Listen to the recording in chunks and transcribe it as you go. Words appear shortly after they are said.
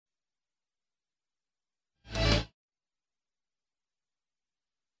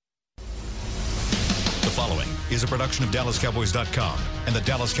following is a production of DallasCowboys.com and the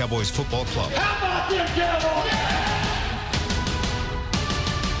Dallas Cowboys Football Club. How about them Cowboys?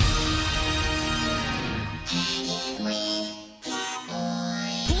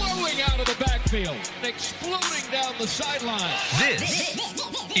 Blowing out of the backfield, exploding down the sideline. This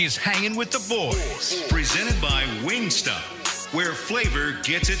is Hanging with the Boys, presented by Wingstop, where flavor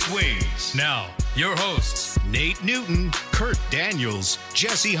gets its wings. Now, your hosts, Nate Newton, Kurt Daniels,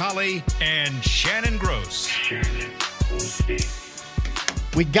 Jesse Holley, and Shannon Gross.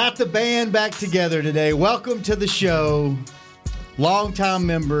 We got the band back together today. Welcome to the show. Longtime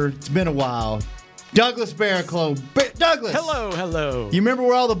member. It's been a while. Douglas Barraclough. Douglas. Hello. You remember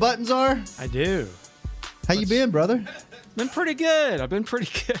where all the buttons are? I do. How you been, brother? Been pretty good. I've been pretty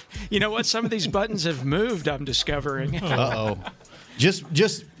good. You know what? Some of these buttons have moved, I'm discovering. Uh-oh.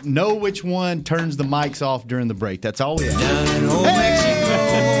 Just know which one turns the mics off during the break. That's all we have.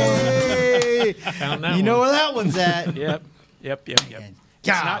 Hey! Found that You know one. where that one's at. Yep. It's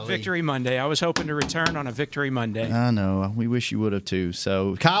not Victory Monday. I was hoping to return on a Victory Monday. I know. We wish you would have, too.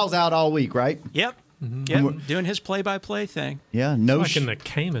 So, Kyle's out all week, right? Yep. Yep. Doing his play-by-play thing. Yeah. No. Like in the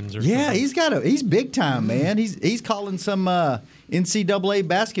Caymans or Yeah, something. he's big time, man. He's calling some NCAA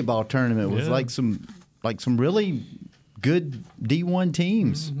basketball tournament with like some really good D1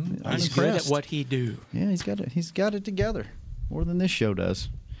 teams. I'm He's good at impressed. what he do. Yeah, he's got it together more than this show does.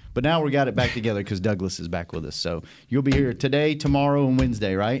 But now we got it back together because Douglas is back with us. So you'll be here today, tomorrow, and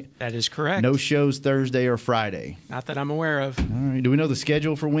Wednesday, right? That is correct. No shows Thursday or Friday. Not that I'm aware of. All right. Do we know the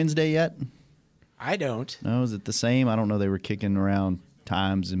schedule for Wednesday yet? I don't. No, is it the same? I don't know. They were kicking around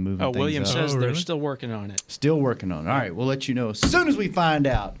times and moving things William up. says they're really? still working on it. Still working on it. All right, we'll let you know as soon as we find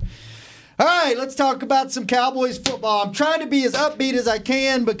out. All right, let's talk about some Cowboys football. I'm trying to be as upbeat as I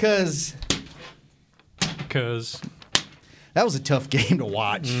can because that was a tough game to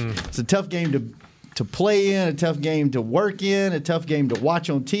watch. It's a tough game to play in, a tough game to work in, a tough game to watch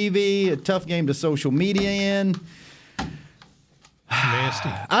on TV, a tough game to social media in. Nasty.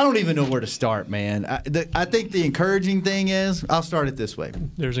 I don't even know where to start, man. I think the encouraging thing is, I'll start it this way.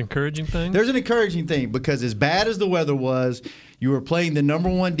 There's encouraging things. There's an encouraging thing because as bad as the weather was, you were playing the number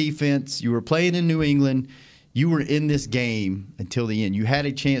one defense. You were playing in New England. You were in this game until the end. You had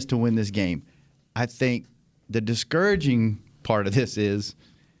a chance to win this game. I think the discouraging part of this is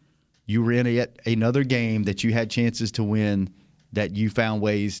you were in yet another game that you had chances to win that you found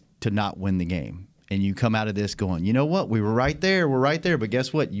ways to not win the game. And you come out of this going, you know what? We were right there. We're right there. But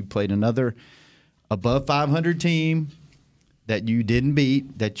guess what? You played another above 500 team that you didn't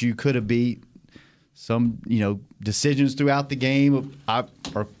beat, that you could have beat. Some, decisions throughout the game are,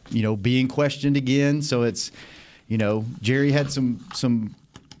 being questioned again. So it's, Jerry had some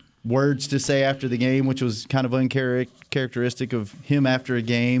words to say after the game, which was kind of uncharacteristic of him after a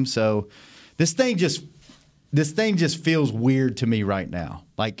game. So this thing just feels weird to me right now.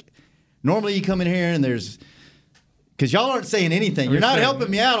 Like, normally you come in here and because y'all aren't saying anything. You're not helping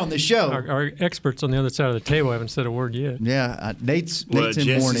me out on the show. Our experts on the other side of the table haven't said a word yet. Yeah, Nate's in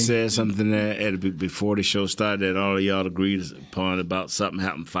Jesse mourning. said something there before the show started that all of y'all agreed upon about something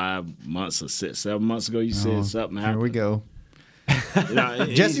happened 5 months or 7 months ago. You said something happened. Here we go.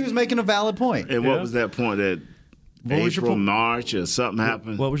 You Jesse was making a valid point. And what was that point? That April, March, or something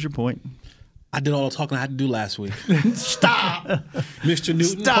happened? What was your point? I did all the talking I had to do last week. Stop, Mr.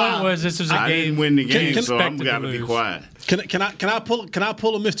 Newton. The point was this was a I game. didn't win the game, so I'm expected got to to be lose. quiet. Can I pull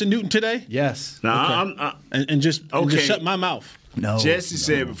a Mr. Newton today? Yes. Now, And just shut my mouth. No. Jesse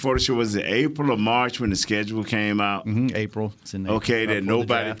said before the show, was it April or March when the schedule came out? April. It's in April. Okay, that Before the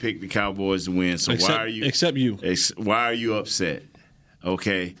nobody draft. picked the Cowboys to win. So why are you? Except you. Why are you upset?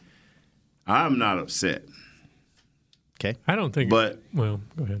 Okay, I'm not upset. Okay. I don't think. But Well,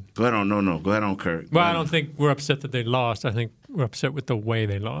 go ahead. go ahead on. No. Go ahead on, Kirk. Well, I don't think we're upset that they lost. I think we're upset with the way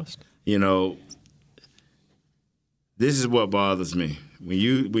they lost. This is what bothers me when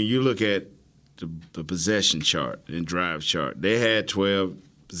you look at the possession chart and drive chart. They had 12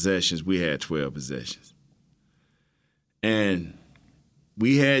 possessions. We had 12 possessions, and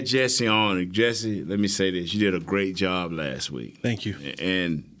we had Jesse on. And Jesse, let me say this: you did a great job last week. Thank you.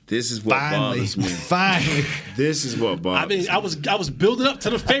 And this is what bothers me. Finally. This is what bothers me. I was building up to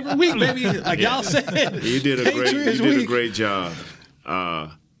the favorite week, baby. Like y'all said. You did Patriots a week. great job.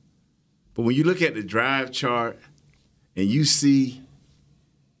 But when you look at the drive chart and you see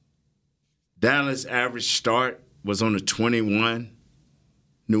Dallas' average start was on the 21,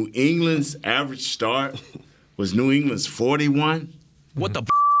 New England's average start was New England's 41. What the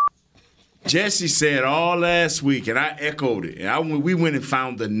Jesse said all last week, and I echoed it. And we went and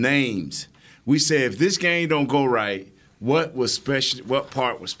found the names. We said, if this game don't go right, what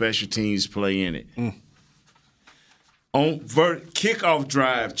part was special teams play in it? On kickoff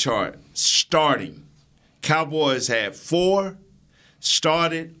drive chart, starting, Cowboys had 4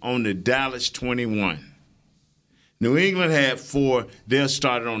 started on the Dallas 21. New England had 4. They'll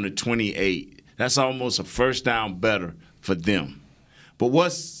start on the 28. That's almost a first down better for them. But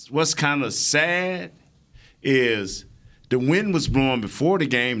what's kind of sad is the wind was blowing before the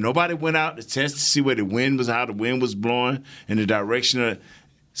game. Nobody went out to test to see where the wind was, how the wind was blowing, in the direction of,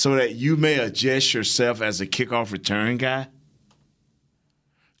 so that you may adjust yourself as a kickoff return guy.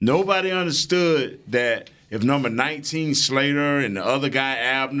 Nobody understood that if number 19 Slater and the other guy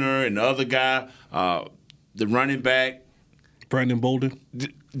Abner and the other guy, the running back, Brandon Bolden,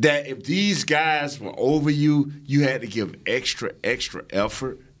 that if these guys were over you, you had to give extra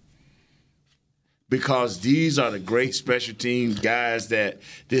effort, because these are the great special team guys that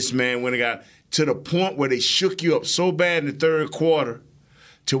this man went and got, to the point where they shook you up so bad in the third quarter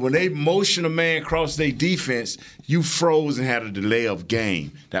to when they motioned a man across their defense, you froze and had a delay of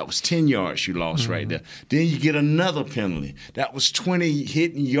game. That was 10 yards you lost right there. Then you get another penalty. That was 20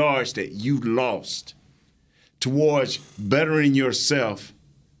 hitting yards that you lost towards bettering yourself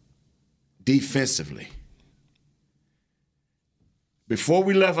defensively. Before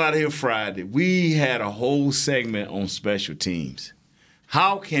we left out here Friday, we had a whole segment on special teams.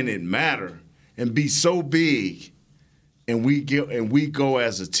 How can it matter and be so big, and we go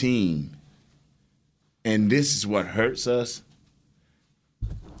as a team, and this is what hurts us?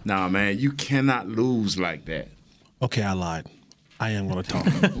 Nah, man, you cannot lose like that. Okay, I lied. I am going to talk.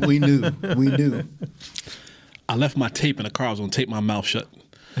 We knew. I left my tape in the car. I was going to tape my mouth shut.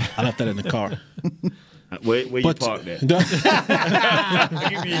 I left that in the car. Where you parked that?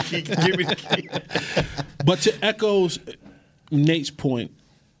 Give me the key. But to echo Nate's point,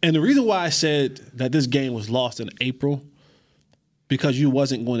 and the reason why I said that this game was lost in April, because you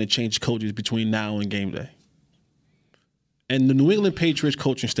wasn't going to change coaches between now and game day. And the New England Patriots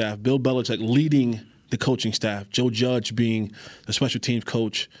coaching staff, Bill Belichick leading the coaching staff, Joe Judge being the special teams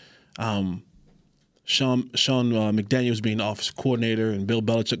coach, Sean McDaniels being the offensive coordinator, and Bill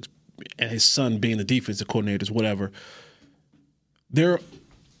Belichick and his son being the defensive coordinators, whatever. There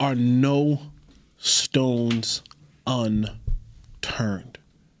are no stones unturned.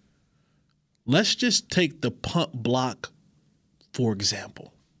 Let's just take the punt block, for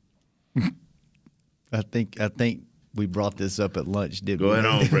example. I think we brought this up at lunch, didn't we? Go ahead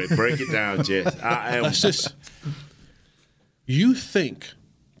on, break it down, Jess. Let's just. You think,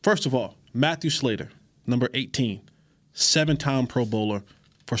 first of all, Matthew Slater, number 18, 7-time Pro Bowler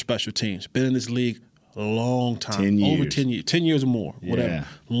for special teams. Been in this league a long time. 10 years. Over 10 years. 10 years or more, whatever. Yeah.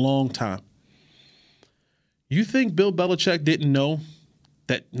 Long time. You think Bill Belichick didn't know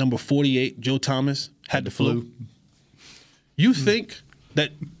that number 48, Joe Thomas, had the flu? You think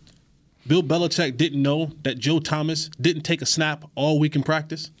that Bill Belichick didn't know that Joe Thomas didn't take a snap all week in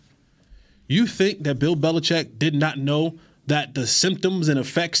practice? You think that Bill Belichick did not know that the symptoms and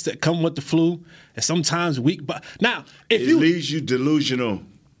effects that come with the flu are sometimes weak? But now, if it leaves you delusional.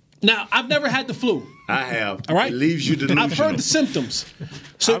 Now, I've never had the flu. I have. All right? It leaves you delusional. I've heard the symptoms.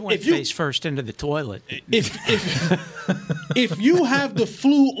 So I went face first into the toilet. If you have the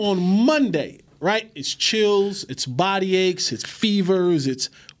flu on Monday, right? It's chills, it's body aches, it's fevers, it's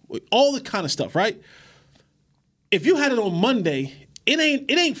all the kind of stuff, right? If you had it on Monday, it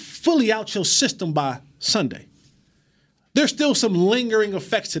ain't fully out your system by Sunday. There's still some lingering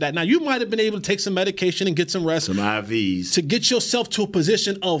effects to that. Now, you might have been able to take some medication and get some rest. Some IVs. To get yourself to a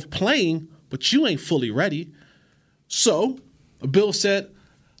position of playing, but you ain't fully ready. So, Bill said,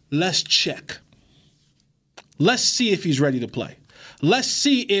 let's check. Let's see if he's ready to play. Let's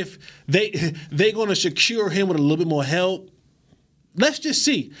see if they're going to secure him with a little bit more help. Let's just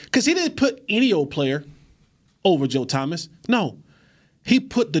see. Because he didn't put any old player over Joe Thomas. No. He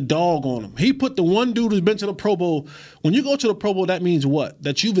put the dog on him. He put the one dude who's been to the Pro Bowl. When you go to the Pro Bowl, that means what?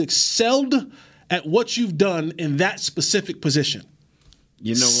 That you've excelled at what you've done in that specific position.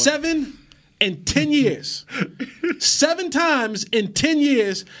 You know what? 7 in 10 years. 7 times in 10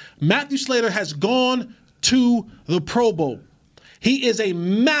 years, Matthew Slater has gone to the Pro Bowl. He is a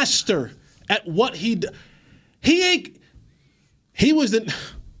master at what he does. He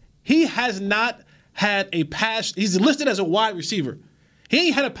has not had a pass. He's listed as a wide receiver. He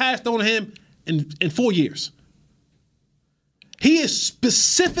ain't had a pass thrown to him in 4 years. He is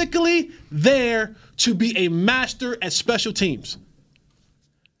specifically there to be a master at special teams.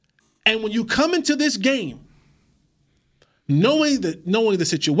 And when you come into this game, knowing the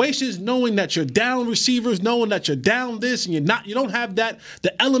situations, knowing that you're down receivers, knowing that you're down this, and you don't have that.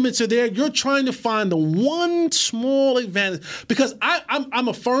 The elements are there. You're trying to find the one small advantage because I'm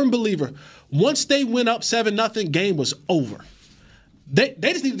a firm believer. Once they went up 7-0, game was over. They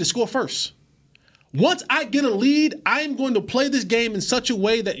just needed to score first. Once I get a lead, I am going to play this game in such a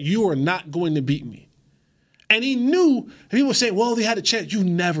way that you are not going to beat me. And he knew, people were saying, well, they had a chance. You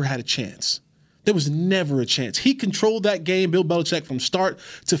never had a chance. There was never a chance. He controlled that game, Bill Belichick, from start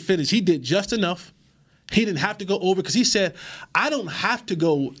to finish. He did just enough. He didn't have to go over because he said, I don't have to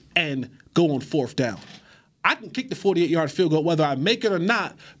go on 4th down. I can kick the 48-yard field goal whether I make it or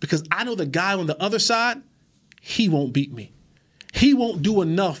not because I know the guy on the other side, he won't beat me. He won't do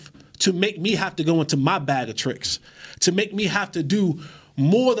enough to make me have to go into my bag of tricks, to make me have to do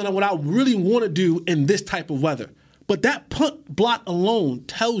more than what I really want to do in this type of weather. But that punt block alone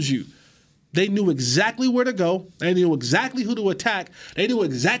tells you they knew exactly where to go. They knew exactly who to attack. They knew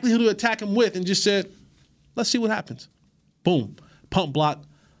exactly who to attack him with and just said, let's see what happens. Boom. Punt block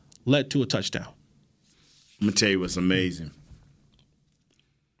led to a touchdown. I'm going to tell you what's amazing.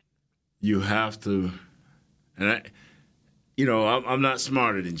 You have to, and I'm not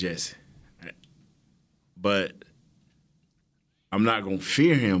smarter than Jesse, but I'm not going to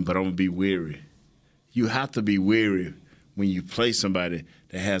fear him, but I'm going to be weary. You have to be weary when you play somebody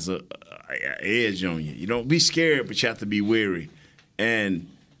that has a edge on you. You don't be scared, but you have to be weary. And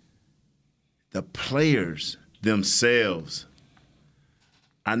the players themselves,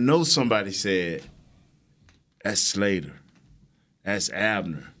 I know somebody said, that's Slater, that's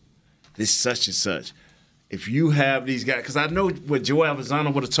Abner, this such and such. If you have these guys, because I know what Joe Arizona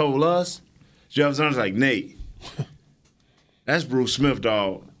would have told us. Joe Arizona's like, Nate, that's Bruce Smith,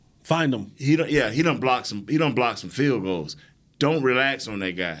 dog. Find him. He done block some field goals. Don't relax on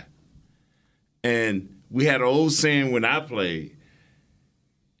that guy. And we had an old saying when I played,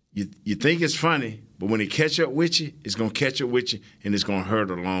 you think it's funny, but when it catch up with you, it's going to catch up with you, and it's going to hurt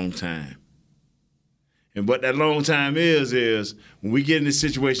a long time. And what that long time is when we get in this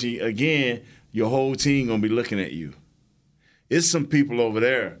situation again, your whole team going to be looking at you. It's some people over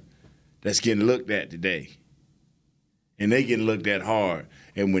there that's getting looked at today. And they getting looked at hard.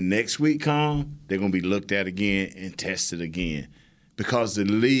 And when next week comes, they're going to be looked at again and tested again. Because the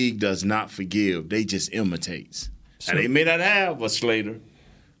league does not forgive. They just imitates. So, and they may not have a Slater,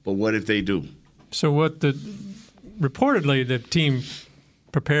 but what if they do? So reportedly the team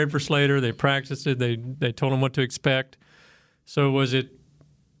prepared for Slater. They practiced it. They told him what to expect. So was it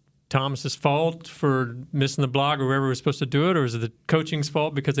Thomas's fault for missing the block or whoever was supposed to do it, or was it the coaching's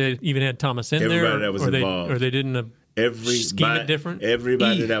fault because they even had Thomas in everybody there? That was involved. Or they didn't scheme it different?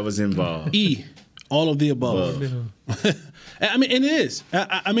 Everybody that was involved. All of the above. I mean, and it is.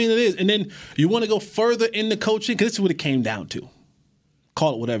 I mean, it is. And then you want to go further in the coaching, because this is what it came down to.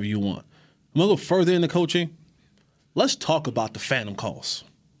 Call it whatever you want. I'm going to go further in the coaching. Let's talk about the phantom calls.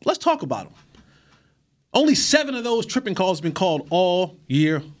 Let's talk about them. Only 7 of those tripping calls have been called all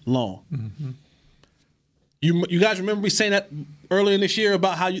year long. Mm-hmm. You guys remember me saying that earlier in this year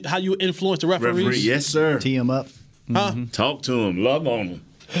about how you influence the referees? Yes, sir. Tee them up. Huh? Mm-hmm. Talk to them. Love on them.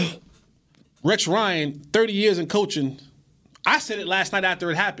 Rex Ryan, 30 years in coaching. I said it last night after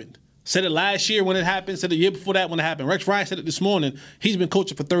it happened. Said it last year when it happened. Said the year before that when it happened. Rex Ryan said it this morning. He's been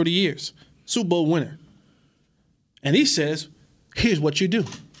coaching for 30 years. Super Bowl winner. And he says, here's what you do.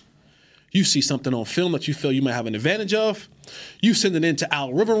 You see something on film that you feel you might have an advantage of. You send it in to Al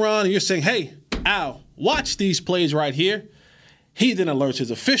Riveron, and you're saying, hey, Al, watch these plays right here. He then alerts his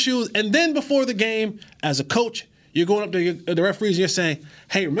officials. And then before the game, as a coach, you're going up to the referees and you're saying,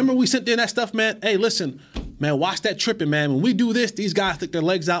 hey, remember we sent in that stuff, man? Hey, listen, man, watch that tripping, man. When we do this, these guys stick their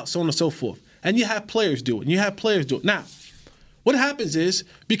legs out, so on and so forth. And you have players do it. Now, what happens is,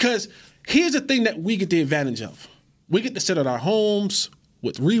 because here's the thing that we get the advantage of. We get to sit at our homes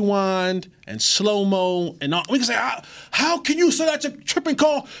with rewind and slow-mo and all. We can say, how can you say that's a tripping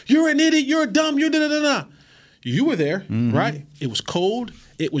call? You're an idiot. You're dumb. You're da-da-da-da. You were there, right? It was cold.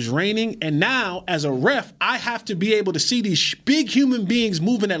 It was raining. And now, as a ref, I have to be able to see these big human beings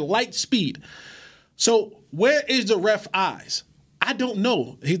moving at light speed. So where is the ref eyes? I don't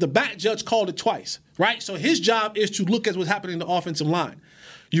know. The back judge called it twice, right? So his job is to look at what's happening in the offensive line.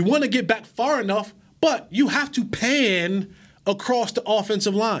 You want to get back far enough, but you have to pan across the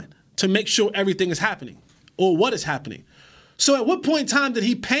offensive line to make sure everything is happening or what is happening. So at what point in time did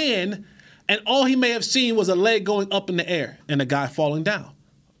he pan and all he may have seen was a leg going up in the air and a guy falling down?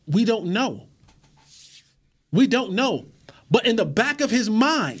 We don't know. We don't know. But in the back of his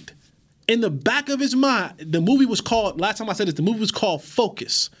mind, the movie was called, last time I said this, the movie was called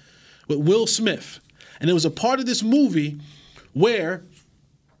Focus with Will Smith. And there was a part of this movie where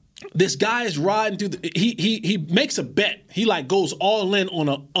this guy is riding through he makes a bet. He like goes all in on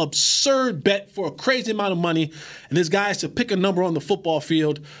an absurd bet for a crazy amount of money, and this guy has to pick a number on the football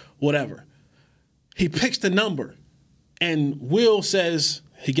field, whatever. He picks the number, and Will says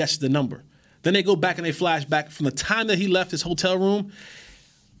he guesses the number. Then they go back and they flash back from the time that he left his hotel room.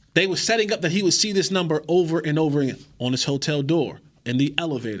 They were setting up that he would see this number over and over again on his hotel door, in the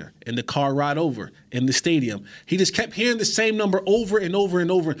elevator, in the car ride over, in the stadium. He just kept hearing the same number over and over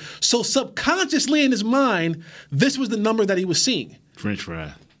and over. So subconsciously in his mind, this was the number that he was seeing. French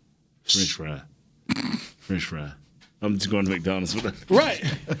fry. French fry. French fry. I'm just going to McDonald's for that. Right.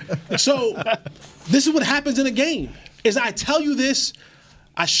 So this is what happens in a game. Is I tell you this,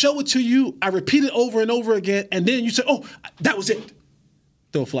 I show it to you, I repeat it over and over again, and then you say, oh, that was it.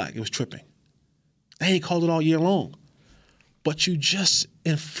 Throw a flag. It was tripping. They ain't called it all year long. But you just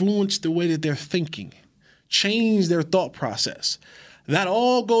influence the way that they're thinking, change their thought process. That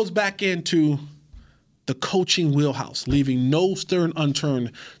all goes back into the coaching wheelhouse, leaving no stone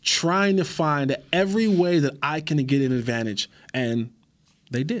unturned, trying to find every way that I can get an advantage. And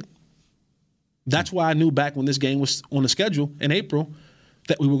they did. That's why I knew back when this game was on the schedule in April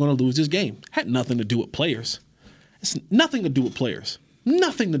that we were going to lose this game. It had nothing to do with players. It's nothing to do with players.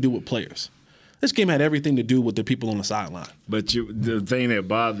 Nothing to do with players. This game had everything to do with the people on the sideline. But the thing that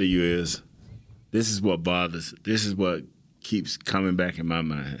bothers you is, this is what bothers, this is what keeps coming back in my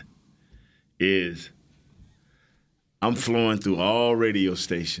mind, is I'm flowing through all radio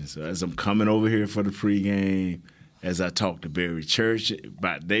stations. So as I'm coming over here for the pregame, as I talk to Barry Church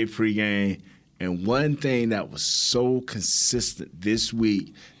about their pregame, and one thing that was so consistent this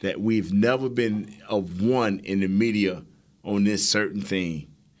week that we've never been of one in the media on this certain thing.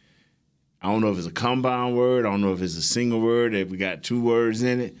 I don't know if it's a combine word. I don't know if it's a single word, if we got two words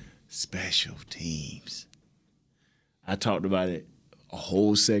in it. Special teams. I talked about it a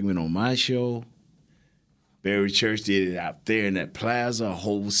whole segment on my show. Barry Church did it out there in that plaza, a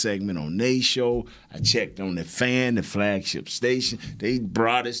whole segment on their show. I checked on the Fan, the flagship station. They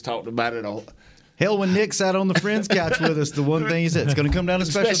brought us, talked about it all. Hell, when Nick sat on the Friends couch with us, the one thing he said, it's going to come down to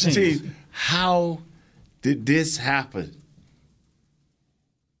special teams. How did this happen?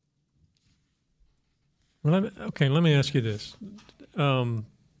 Well, let me ask you this. No.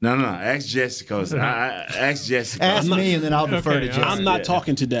 Ask Jessica. Ask Jessica. Ask me, and then I'll defer to Jessica. I'm not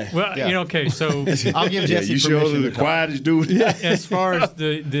talking today. Well, okay, so I'll give Jesse you permission. sure the quietest dude. as far as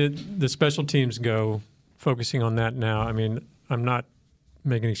the special teams go, focusing on that now, I mean, I'm not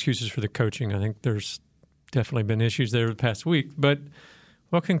making excuses for the coaching. I think there's definitely been issues there the past week. But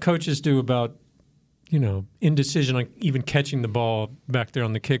what can coaches do about, indecision, like even catching the ball back there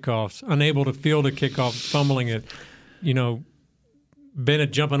on the kickoffs, unable to field a kickoff, fumbling it,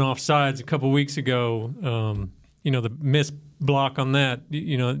 Bennett jumping off sides a couple weeks ago, the missed block on that.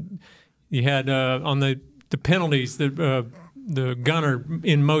 You had on the penalties, the gunner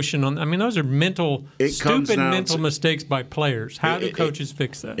in motion. Those are stupid mental mistakes by players. How do coaches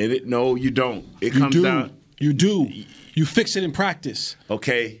fix that? No, you don't. It comes down. You do. You fix it in practice.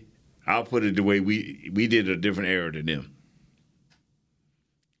 Okay, I'll put it the way we did a different era than them.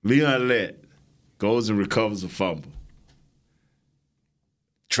 Leon Lett goes and recovers a fumble.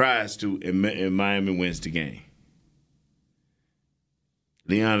 Tries to, and Miami wins the game.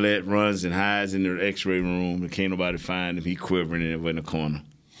 Leon Lett runs and hides in the x-ray room, and can't nobody find him. He quivering in the corner.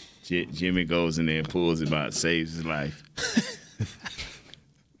 Jimmy goes in there and pulls him out, saves his life.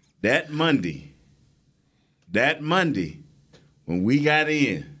 That Monday, when we got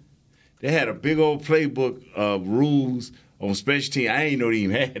in, they had a big old playbook of rules on special team. I ain't know they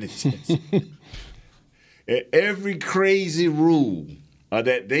even had it. Every crazy rule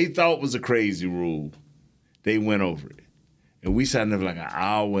that they thought was a crazy rule, they went over it. And we sat there for like an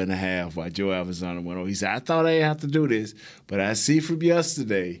hour and a half while Joe Arizona went over. He said, I thought I didn't have to do this, but I see from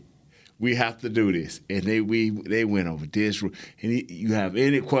yesterday we have to do this. And they went over this rule. And you have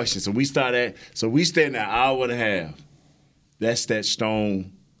any questions? So we stand there an hour and a half. That's that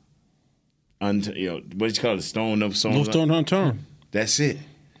stone, what do you call it? No stone unturned. That's it.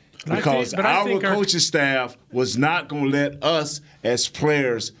 Because our coaching staff was not going to let us as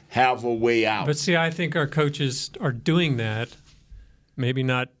players have a way out. But see, I think our coaches are doing that, maybe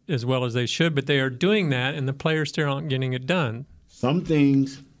not as well as they should, but they are doing that, and the players still aren't getting it done. Some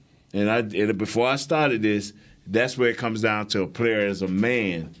things, and before I started this, that's where it comes down to a player as a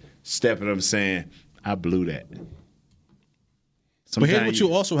man stepping up and saying, I blew that. But here's what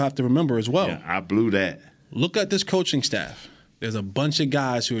you also have to remember as well. Yeah, I blew that. Look at this coaching staff. There's a bunch of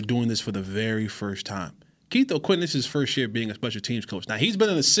guys who are doing this for the very first time. Keith O'Quinn, this is his first year being a special teams coach. Now, he's been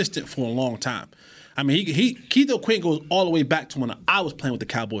an assistant for a long time. I mean, Keith O'Quinn goes all the way back to when I was playing with the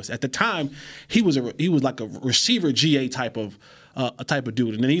Cowboys. At the time, he was like a receiver GA type of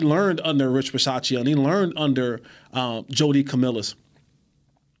dude, and then he learned under Rich Bisaccia, and he learned under Jody Camillus.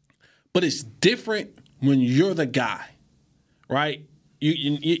 But it's different when you're the guy, right?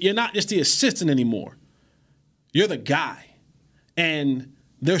 You're not just the assistant anymore. You're the guy, and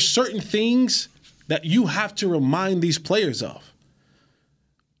there's certain things that you have to remind these players of.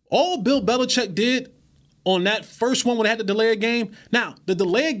 All Bill Belichick did on that first one when they had to delay a game. Now, the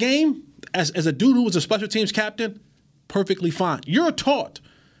delay a game, as a dude who was a special teams captain, perfectly fine. You're taught.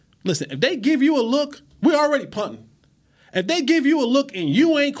 Listen, if they give you a look, we're already punting. If they give you a look and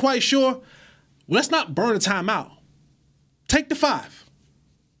you ain't quite sure, let's not burn a timeout. Take the 5.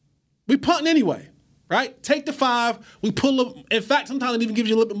 We punting anyway, right? Take the 5. We pull up. In fact, sometimes it even gives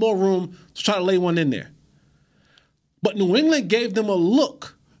you a little bit more room to try to lay one in there. But New England gave them a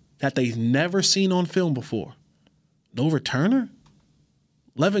look that they've never seen on film before. No returner?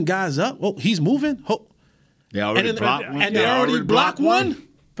 11 guys up? Oh, he's moving? Oh. They already blocked one. And they already blocked one?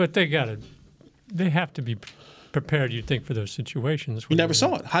 But they have to be prepared, you'd think, for those situations. We never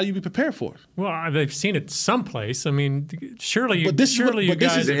saw it. How do you be prepared for it? Well, they've seen it someplace. I mean, surely but this surely is what, you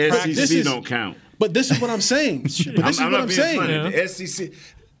guys the have practiced. SEC don't count. But this is what I'm saying. But this is what I'm saying. Funny. Yeah. The SEC,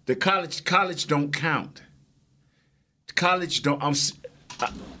 the college don't count. College don't.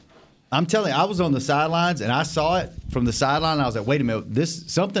 I'm telling you, I was on the sidelines and I saw it from the sideline. And I was like, wait a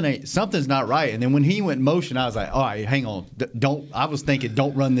minute, something's not right. And then when he went in motion, I was like, all right, hang on, I was thinking,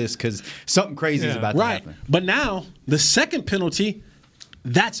 don't run this because something crazy is about to happen. But now the second penalty,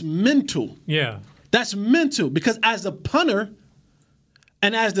 that's mental. Yeah, that's mental because as a punter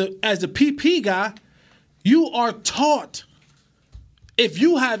and as the PP guy, you are taught if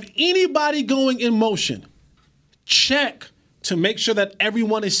you have anybody going in motion, check to make sure that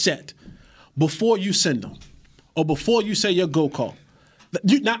everyone is set before you send them or before you say your go call.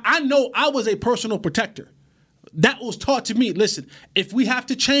 Now, I know I was a personal protector. That was taught to me. Listen, if we have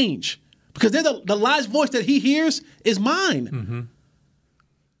to change, because the last voice that he hears is mine. Mm-hmm.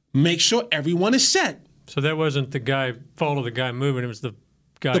 Make sure everyone is set. So that wasn't the guy, follow the guy moving. It was the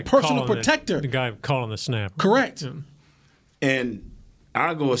guy, the personal protector. The guy calling the snap. Correct. Yeah. And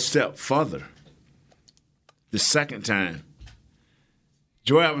I'll go a step further. The second time,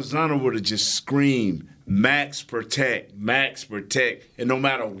 Joe Arizona would have just screamed, max protect, and no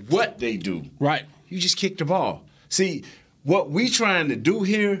matter what they do, right, you just kick the ball. See, what we trying to do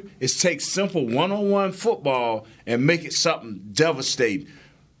here is take simple one-on-one football and make it something devastating.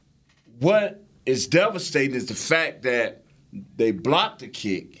 What is devastating is the fact that they blocked the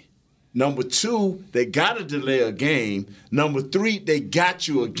kick. Number 2, they got to delay a game. Number 3, they got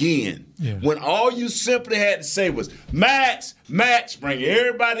you again. Yeah. When all you simply had to say was, max, bring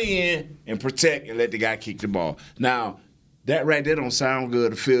everybody in and protect and let the guy kick the ball. Now, that right there don't sound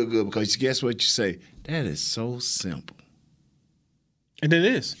good or feel good because guess what you say? That is so simple. And it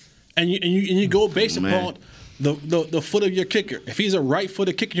is. And you go based upon the foot of your kicker. If he's a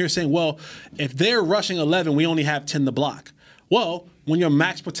right-footed kicker, you're saying, well, if they're rushing 11, we only have 10 to block. Well, when you're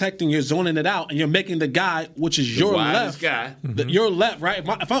max protecting, you're zoning it out, and you're making the guy, which is your left, guy. Your left, right?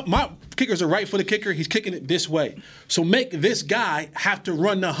 If my kicker's a right-footed kicker, he's kicking it this way. So make this guy have to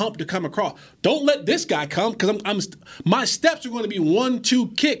run the hump to come across. Don't let this guy come because my steps are going to be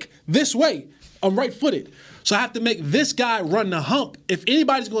 1-2 kick this way. I'm right-footed, so I have to make this guy run the hump. If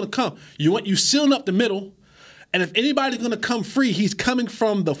anybody's going to come, you sealing up the middle, and if anybody's going to come free, he's coming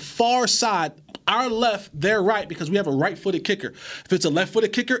from the far side. Our left, their right, because we have a right-footed kicker. If it's a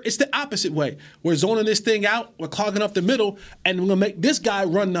left-footed kicker, it's the opposite way. We're zoning this thing out, we're clogging up the middle, and we're going to make this guy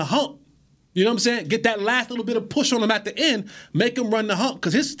run the hump. You know what I'm saying? Get that last little bit of push on him at the end, make him run the hump,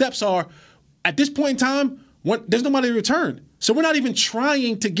 because his steps are, at this point in time, there's nobody to return. So we're not even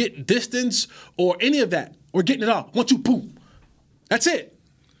trying to get distance or any of that. We're getting it off. 1, 2, boom. That's it.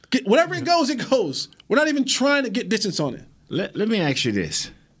 Whatever it goes, it goes. We're not even trying to get distance on it. Let me ask you this.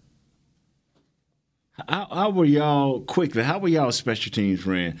 How were y'all special teams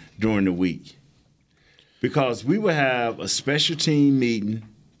ran during the week? Because we would have a special team meeting.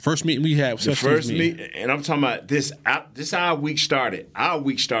 First meeting we had was the first meeting, and I'm talking about this. This how our week started. Our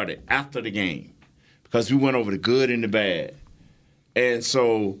week started after the game because we went over the good and the bad, and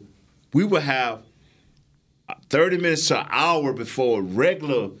so we would have 30 minutes to an hour before a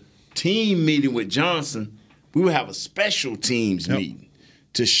regular team meeting with Johnson. We would have a special teams meeting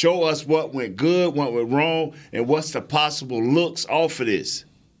to show us what went good, what went wrong, and what's the possible looks off of this.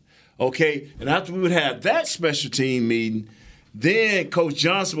 Okay? And after we would have that special team meeting, then Coach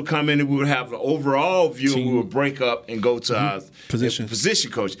Johnson would come in and we would have the overall view and we would break up and go to our position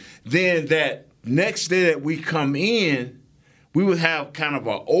coach. Then that next day that we come in, we would have kind of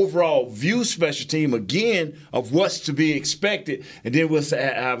an overall view special team again of what's to be expected, and then we'll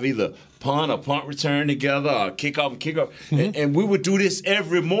have either punt or punt return together or kickoff and kickoff. And we would do this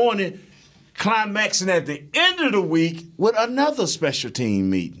every morning, climaxing at the end of the week with another special team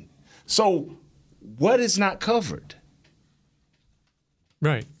meeting. So what is not covered?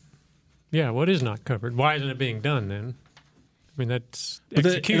 Right. Yeah, what is not covered? Why isn't it being done then? I mean, that's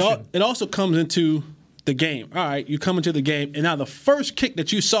execution. It also comes into the game. All right, you come into the game, and now the first kick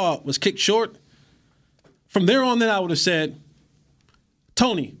that you saw was kicked short. From there on, then I would have said,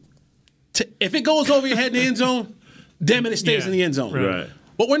 Tony, if it goes over your head in the end zone, damn it stays in the end zone. Right.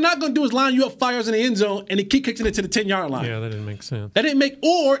 What we're not going to do is line you up fires in the end zone and the kick kicks it to the 10-yard line. Yeah, that didn't make sense. That didn't make.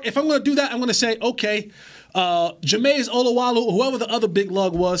 Or if I'm going to do that, I'm going to say, okay, Jameis Oluwalu, whoever the other big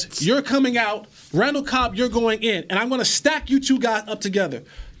lug was, you're coming out. Randall Cobb, you're going in, and I'm going to stack you two guys up together.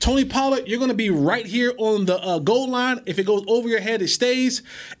 Tony Pollard, you're going to be right here on the goal line. If it goes over your head, it stays.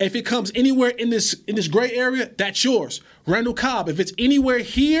 If it comes anywhere in this gray area, that's yours. Randall Cobb, if it's anywhere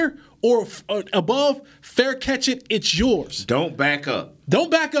here or above, fair catch it, it's yours. Don't back up.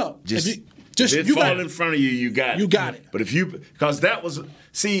 Don't back up. Just if it you fall in front of you, you got it. You got it. But because that was,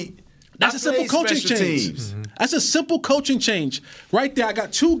 see, that's a simple coaching change. Mm-hmm. That's a simple coaching change. Right there, I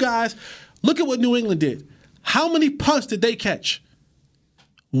got two guys. Look at what New England did. How many punts did they catch?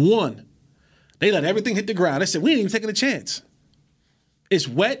 One. They let everything hit the ground. They said, we ain't even taking a chance. It's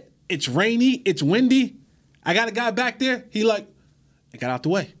wet. It's rainy. It's windy. I got a guy back there. He got out the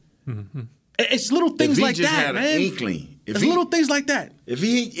way. Mm-hmm. It's little things like that, man. If he just had an inkling. It's little things like that. If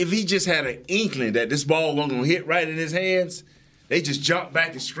he just had an inkling that this ball wasn't going to hit right in his hands, they just jump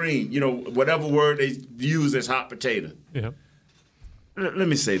back and scream. Whatever word they use as hot potato. Yeah. Let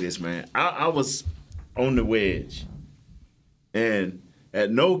me say this, man. I was on the wedge, and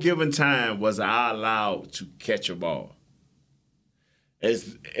at no given time was I allowed to catch a ball.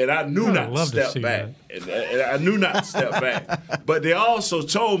 And I knew not to step back. And I knew not to step back. But they also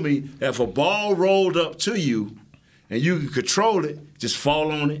told me that if a ball rolled up to you and you could control it, just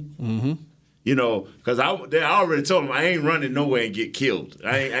fall on it. Mm-hmm. Because I already told them I ain't running nowhere and get killed.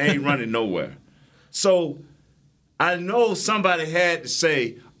 I ain't running nowhere. So I know somebody had to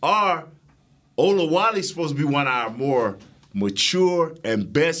say, Olawale's supposed to be one of our more mature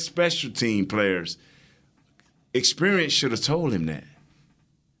and best special team players. Experience should have told him that.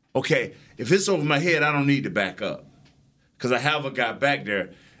 Okay, if it's over my head, I don't need to back up because I have a guy back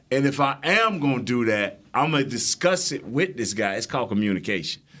there. And if I am going to do that, I'm going to discuss it with this guy. It's called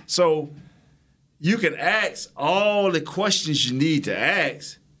communication. So you can ask all the questions you need to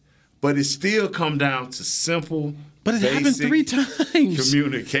ask, but it still come down to simple, but it happened 3 times.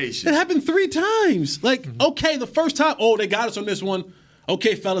 Communication. It happened 3 times. Okay, the first time, they got us on this one.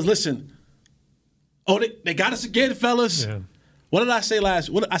 Okay, fellas, listen. They got us again, fellas. Yeah. What did I say I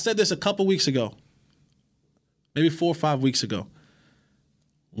said this a couple weeks ago. Maybe 4 or 5 weeks ago.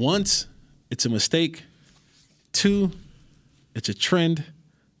 1, it's a mistake. 2, it's a trend.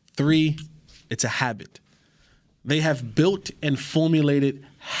 3, it's a habit. They have built and formulated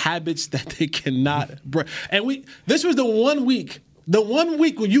habits that they cannot break. And this was the 1 week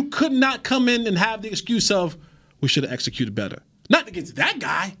when you could not come in and have the excuse of, we should have executed better. Not against that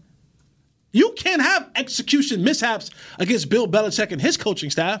guy. You can't have execution mishaps against Bill Belichick and his coaching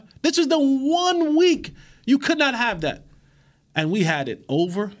staff. This is the 1 week you could not have that. And we had it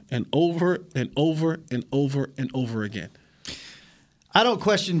over and over and over and over and over again. I don't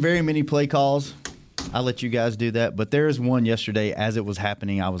question very many play calls. I'll let you guys do that. But there is one yesterday as it was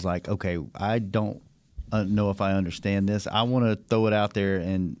happening. I was like, okay, I don't know if I understand this. I want to throw it out there,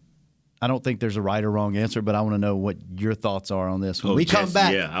 and I don't think there's a right or wrong answer, but I want to know what your thoughts are on this. When we come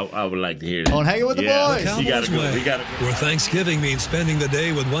back. Yeah, I would like to hear that. On Hanging with the Boys. You gotta go. Where Thanksgiving means spending the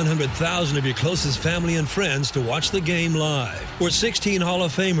day with 100,000 of your closest family and friends to watch the game live. Where 16 Hall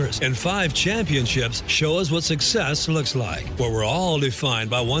of Famers and 5 championships show us what success looks like. Where we're all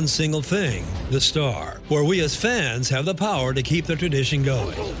defined by one single thing, the star. Where we as fans have the power to keep the tradition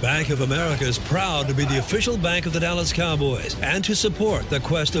going. Bank of America is proud to be the official bank of the Dallas Cowboys and to support the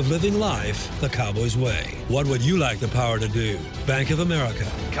quest of living life the Cowboys way. What would you like the power to do? Bank of America.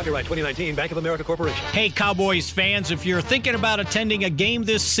 Copyright 2019 Bank of America Corporation. Hey, Cowboys fans, if you're thinking about attending a game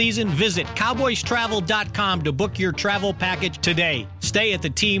this season, visit cowboystravel.com to book your travel package today. Stay at the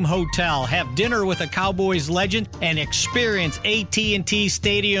team hotel, have dinner with a Cowboys legend, and experience AT&T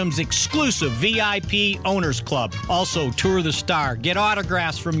Stadium's exclusive VIP Owners Club. Also, tour the Star, get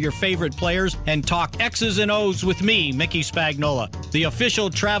autographs from your favorite players, and talk X's and O's with me, Mickey Spagnola, the official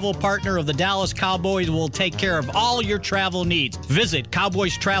travel partner partner of the Dallas Cowboys, will take care of all your travel needs. Visit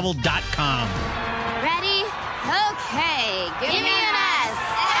cowboystravel.com. Ready? Okay. Give me an S.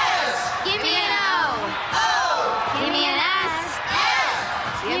 S. Give me an O. O. Give me an S.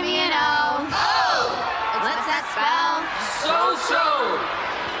 S. Give me an O. O. What's that spell? So.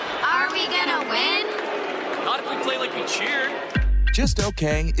 Are we gonna win? Not if we play like we cheered. Just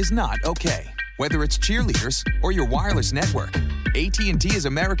okay is not okay. Whether it's cheerleaders or your wireless network, AT&T is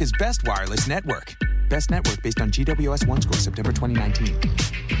America's best wireless network. Best network based on GWS One score September 2019.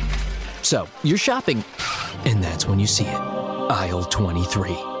 So, you're shopping, and that's when you see it. Aisle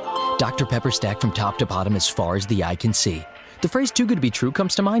 23. Dr. Pepper stacked from top to bottom as far as the eye can see. The phrase too good to be true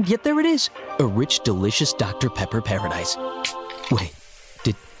comes to mind, yet there it is. A rich, delicious Dr. Pepper paradise. Wait,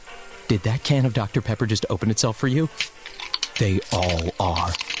 did that can of Dr. Pepper just open itself for you? They all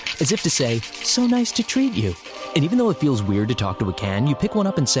are. As if to say, so nice to treat you. And even though it feels weird to talk to a can, you pick one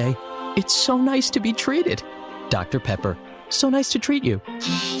up and say, it's so nice to be treated. Dr. Pepper, so nice to treat you.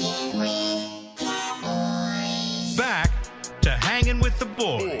 Back to Hanging with the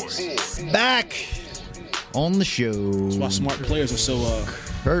Boys. Back on the show. That's why smart players are so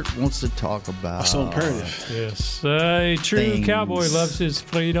Kurt wants to talk about so imperative. Yes, a true things. cowboy loves his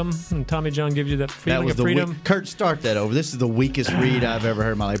freedom, and Tommy John gives you that feeling of freedom. Kurt, start that over. This is the weakest read I've ever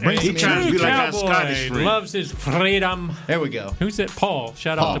heard in my life. Bring A some trying to true be like that cowboy Scottish friend. loves his freedom. There we go. Who's that? Paul.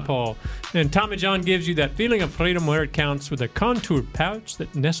 Shout out to Paul. And Tommy John gives you that feeling of freedom where it counts with a contour pouch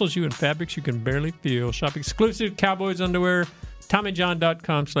that nestles you in fabrics you can barely feel. Shop exclusive Cowboys underwear.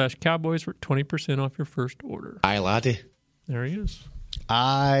 TommyJohn.com/Cowboys for 20% off your first order. Aye, laddie. There he is.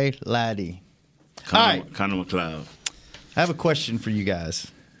 Aye, laddie. All right. Connor McLeod. I have a question for you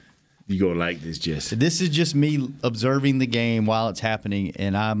guys. You gonna like this, Jesse? This is just me observing the game while it's happening,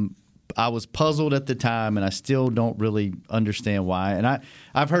 and I was puzzled at the time, and I still don't really understand why. And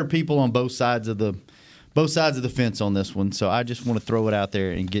I've heard people on both sides of the fence on this one, so I just want to throw it out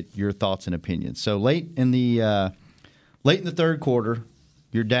there and get your thoughts and opinions. So late in the third quarter,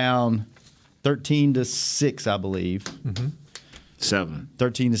 you're down 13-6, I believe. Mm-hmm. 7.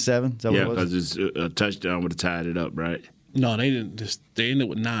 13-7. Is that Yeah, what it was? because a touchdown would have tied it up, right? No, they didn't. They ended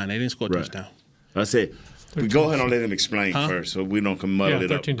with 9. They didn't score a touchdown. I said, we go ahead and let him explain first, so we don't come muddle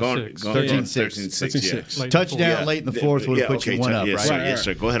it up. 13-6. 13-6. Yeah. Touchdown late in the fourth would have put you one up, yes, right? Sir, yes,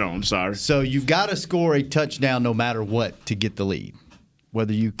 sir. Go ahead on. I'm sorry. So you've got to score a touchdown no matter what to get the lead.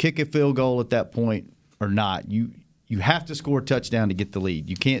 Whether you kick a field goal at that point or not, you have to score a touchdown to get the lead.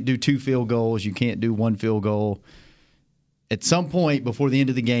 You can't do 2 field goals. You can't do 1 field goal. At some point before the end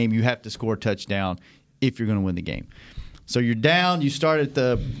of the game, you have to score a touchdown if you're going to win the game. So you're down. You're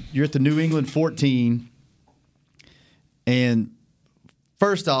at the New England 14. And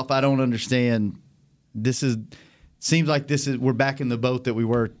first off, I don't understand. Seems like we're back in the boat that we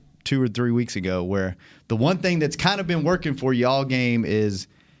were 2 or 3 weeks ago, where the one thing that's kind of been working for you all game is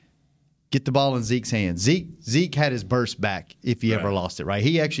get the ball in Zeke's hands. Zeke had his burst back if he ever lost it, right?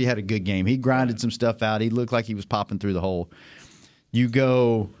 He actually had a good game. He grinded some stuff out. He looked like he was popping through the hole. You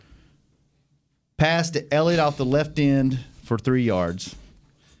go pass to Elliott off the left end for 3 yards.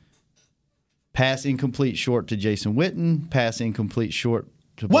 Pass incomplete short to Jason Witten. Pass incomplete short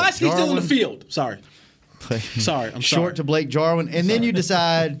to Blake Why is he still in the Jarwin. field? Sorry. I'm Short sorry. to Blake Jarwin. And then you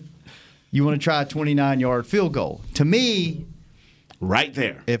decide you want to try a 29-yard field goal. To me, right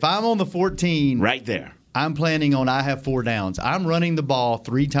there. If I'm on the 14, right there, I'm planning on I have 4 downs. I'm running the ball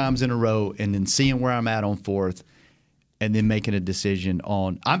 3 times in a row and then seeing where I'm at on 4th and then making a decision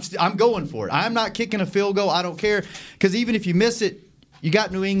on I'm going for it. I'm not kicking a field goal. I don't care, because even if you miss it, you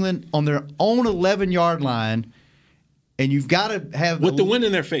got New England on their own 11-yard line, and you've got to have with the wind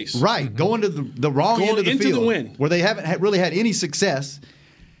in their face, right? Going to the wrong end of the into field, the wind, where they haven't really had any success.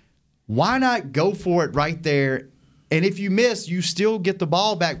 Why not go for it right there? And if you miss, you still get the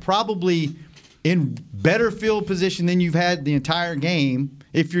ball back, probably in better field position than you've had the entire game.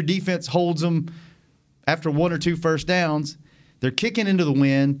 If your defense holds them after 1 or 2 first downs, they're kicking into the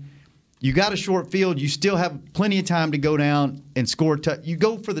wind. You got a short field. You still have plenty of time to go down and score. You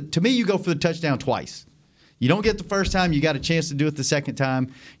go for the touchdown twice. You don't get the first time. You got a chance to do it the second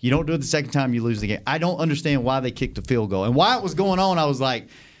time. You don't do it the second time, you lose the game. I don't understand why they kicked the field goal. And while it was going on, I was like,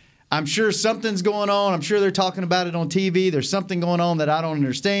 I'm sure something's going on. I'm sure they're talking about it on TV. There's something going on that I don't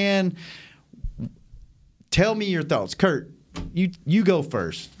understand. Tell me your thoughts. Kurt, you go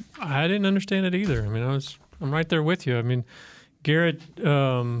first. I didn't understand it either. I mean, I'm right there with you. I mean, Garrett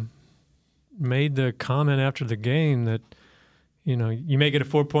made the comment after the game that, you know, you make it a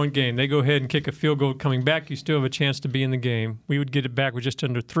 4-point game. They go ahead and kick a field goal coming back. You still have a chance to be in the game. We would get it back with just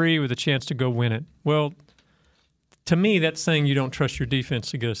under 3 with a chance to go win it. Well, to me, that's saying you don't trust your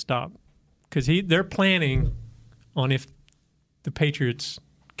defense to get a stop, because they're planning on if the Patriots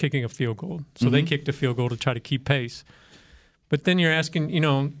kicking a field goal. So they kicked a field goal to try to keep pace. But then you're asking,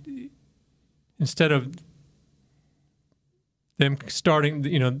 instead of them starting,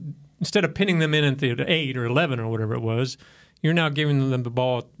 instead of pinning them in at the 8 or 11 or whatever it was, you're now giving them the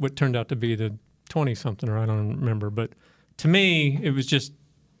ball, what turned out to be the 20-something, or I don't remember. But to me, it was just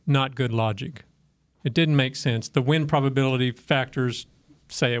not good logic. It didn't make sense. The win probability factors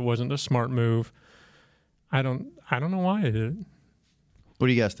say it wasn't a smart move. I don't know why they did it. What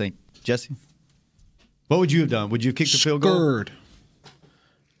do you guys think? Jesse? What would you have done? Would you have kicked the field goal? Scared.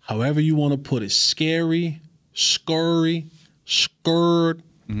 However you want to put it. Scary, scurry, scared,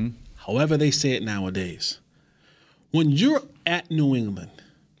 however they say it nowadays. When you're at New England,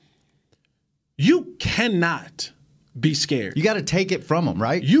 you cannot be scared. You got to take it from them,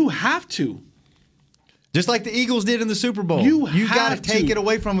 right? You have to. Just like the Eagles did in the Super Bowl. You got to take it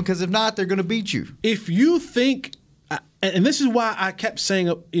away from them, because if not, they're going to beat you. If you think, and this is why I kept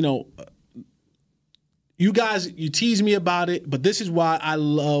saying, you guys, you tease me about it, but this is why I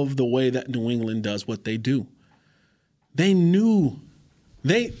love the way that New England does what they do. They knew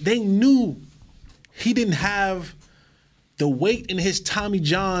he didn't have the weight in his Tommy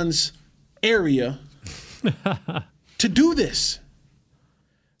John's area to do this.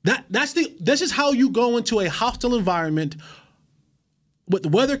 This is how you go into a hostile environment with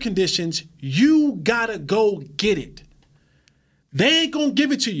weather conditions. You gotta go get it. They ain't gonna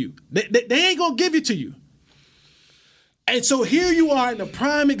give it to you. They ain't gonna give it to you. And so here you are in a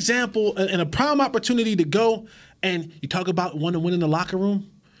prime example and a prime opportunity to go, and you talk about want to win in the locker room.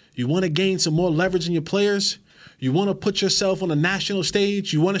 You want to gain some more leverage in your players. You want to put yourself on a national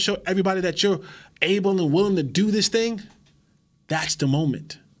stage. You want to show everybody that you're able and willing to do this thing. That's the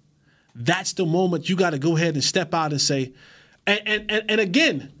moment. That's the moment you got to go ahead and step out and say, and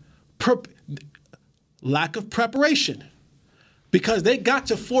again, lack of preparation, because they got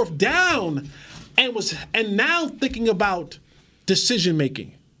to fourth down and now thinking about decision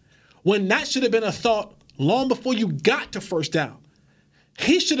making, when that should have been a thought long before you got to first down.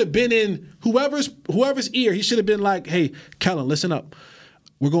 He should have been in whoever's ear. He should have been like, "Hey, Kellen, listen up.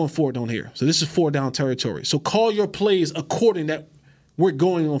 We're going forward down here. So this is 4 down territory. So call your plays according that we're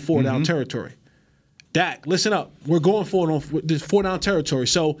going on 4 down territory. Dak, listen up. We're going forward on this 4 down territory.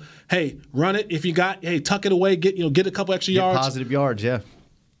 So hey, run it. If you got, tuck it away. Get a couple extra yards. Positive yards, yeah.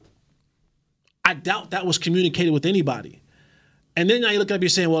 I doubt that was communicated with anybody. And then now you look at me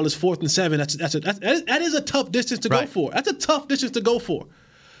saying, well, it's 4th and 7. That is a tough distance to go for. That's a tough distance to go for.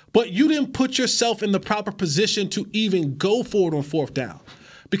 But you didn't put yourself in the proper position to even go forward on 4th down.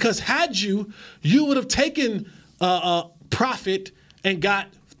 Because had you would have taken profit and got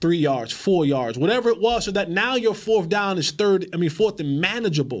 3 yards, 4 yards, whatever it was, so that now your 4th down is 4th and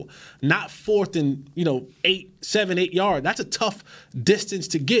manageable, not 4th and 8 yards. That's a tough distance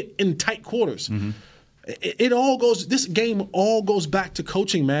to get in tight quarters. This game all goes back to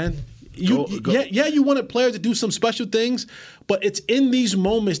coaching, man. You wanted players to do some special things, but it's in these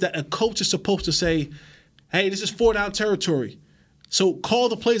moments that a coach is supposed to say, hey, this is 4 down territory. So call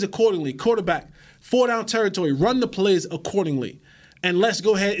the plays accordingly. Quarterback, 4 down territory, run the plays accordingly. And let's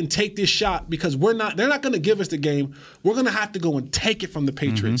go ahead and take this shot, because they're not going to give us the game. We're going to have to go and take it from the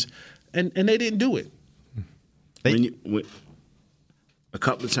Patriots. And they didn't do it. A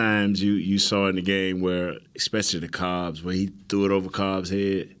couple of times you saw in the game where, especially the Cobbs, where he threw it over Cobb's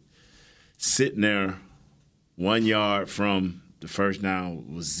head, sitting there 1 yard from the first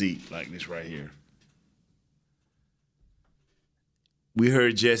down was Zeke, like this right here. We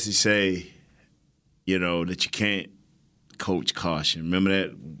heard Jesse say, that you can't coach caution. Remember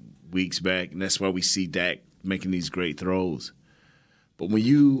that weeks back? And that's why we see Dak making these great throws. But when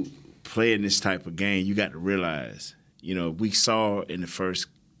you play in this type of game, you got to realize, we saw in the first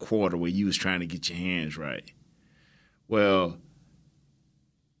quarter where you was trying to get your hands right. Well,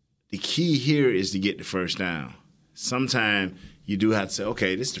 the key here is to get the first down. Sometimes you do have to say,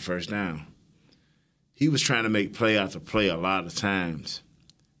 okay, this is the first down. He was trying to make play after play a lot of times.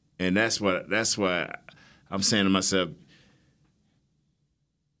 And that's why I'm saying to myself,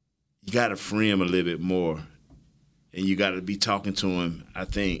 you got to free him a little bit more. And you got to be talking to him, I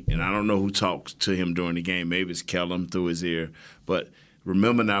think. And I don't know who talks to him during the game. Maybe it's Kellum through his ear. But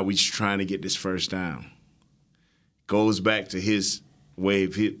remember now, we're just trying to get this first down. Goes back to his way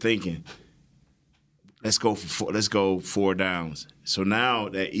of thinking. Let's go 4 downs. So now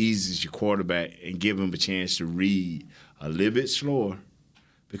that eases your quarterback and give him a chance to read a little bit slower.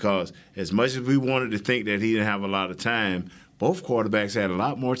 Because as much as we wanted to think that he didn't have a lot of time, both quarterbacks had a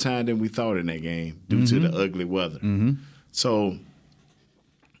lot more time than we thought in that game due to the ugly weather. So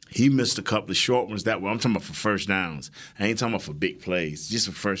he missed a couple of short ones that way. I'm talking about for first downs. I ain't talking about for big plays, just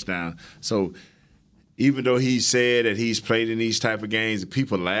for first down. So even though he said that he's played in these type of games,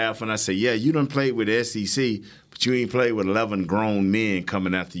 people laugh when I say, yeah, you done played with the SEC, but you ain't played with 11 grown men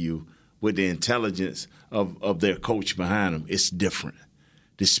coming after you with the intelligence of their coach behind them. It's different.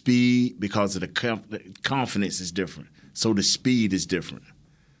 The speed, because of the confidence, is different. So the speed is different.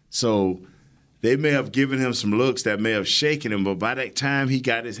 So they may have given him some looks that may have shaken him, but by that time he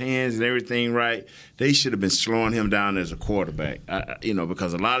got his hands and everything right, they should have been slowing him down as a quarterback.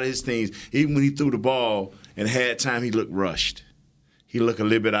 Because a lot of his things, even when he threw the ball and had time, he looked rushed. He looked a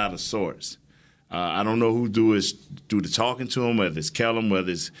little bit out of sorts. I don't know who do the talking to him, whether it's Kellum,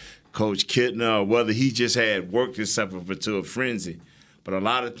 whether it's Coach Kittner, or whether he just had worked himself up into a frenzy. But a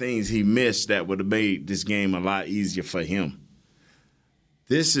lot of things he missed that would have made this game a lot easier for him.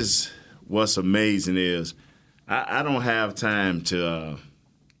 This is what's amazing is I don't have time to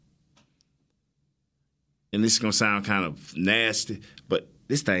and this is going to sound kind of nasty, but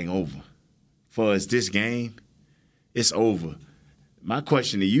this thing over. For us, this game, it's over. My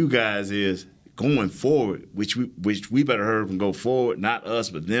question to you guys is, going forward, which we better hurry up and go forward, not us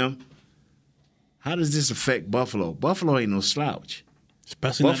but them, how does this affect Buffalo? Buffalo ain't no slouch.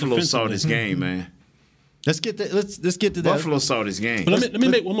 Especially Buffalo saw this game, man. Let's get to that. Buffalo saw this game. But let me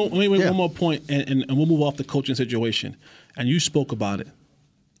make one more point, and we'll move off the coaching situation. And you spoke about it.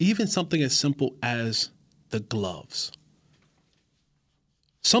 Even something as simple as the gloves.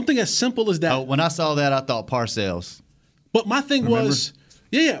 Something as simple as that. Oh, when I saw that, I thought Parcells. But my thing was,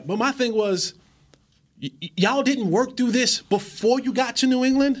 but my thing was, y'all didn't work through this before you got to New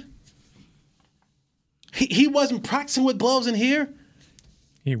England? He wasn't practicing with gloves in here?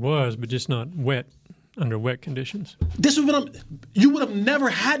 He was, but just not wet, under wet conditions. You would have never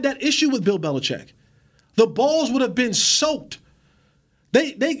had that issue with Bill Belichick. The balls would have been soaked.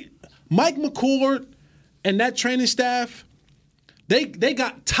 Mike McCord and that training staff, they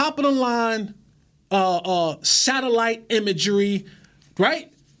got top of the line satellite imagery,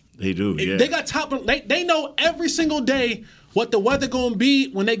 right? They do, yeah. They got they know every single day what the weather gonna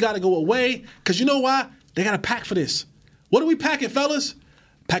be when they gotta go away. Cause you know why? They gotta pack for this. What are we packing, fellas?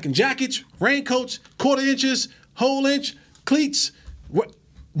 Packing jackets, raincoats, quarter inches, whole inch, cleats,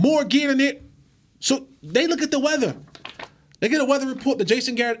 more gear than it. So they look at the weather. They get a weather report to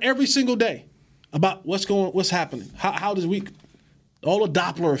Jason Garrett every single day about what's happening. How this week, all the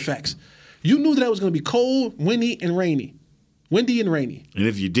Doppler effects. You knew that it was going to be cold, windy, and rainy. Windy and rainy. And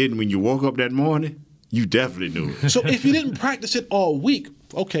if you didn't when you woke up that morning, you definitely knew it. So if you didn't practice it all week,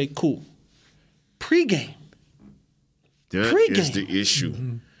 okay, cool. Pre-game. That is the issue.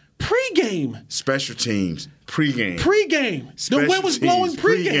 Mm-hmm. Pre-game. Special teams. Pre-game. Pre-game. The wind was blowing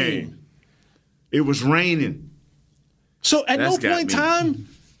pre-game. It was raining. So at no point in time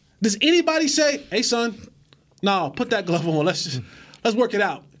does anybody say, "Hey, son, no, put that glove on. Let's work it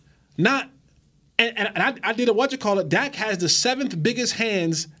out." Not, and I did a Dak has the 7th biggest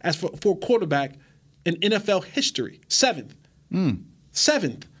hands as for a quarterback in NFL history. 7th.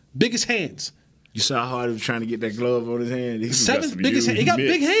 7th biggest hands. You saw how hard he was trying to get that glove on his hand? 7th biggest hand. He got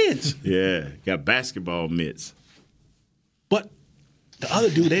big hands. Yeah, got basketball mitts. But the other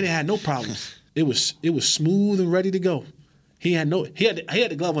dude, they didn't have no problems. It was smooth and ready to go. He had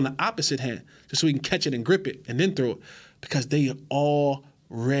the glove on the opposite hand just so he can catch it and grip it and then throw it, because they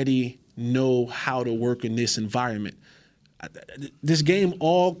already know how to work in this environment. This game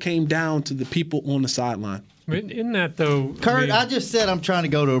all came down to the people on the sideline. Isn't that though, Kurt? I just said I'm trying to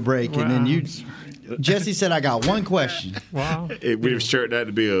go to a break, and then Jesse said I got one question. Wow, we've turned that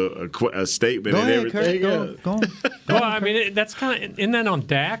to be a statement go and ahead, everything. Kurt, go on. Well, I mean, that's kind of, isn't that on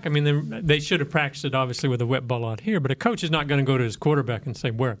Dak? I mean, they should have practiced it obviously with a wet ball out here, but a coach is not going to go to his quarterback and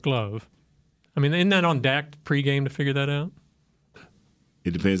say, wear a glove. I mean, isn't that on Dak pregame to figure that out?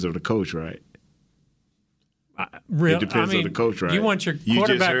 It depends on the coach, right? It depends on the coach, right? You want your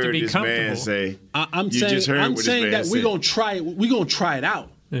quarterback to be comfortable. I'm saying that we're gonna try it. We're gonna try it out.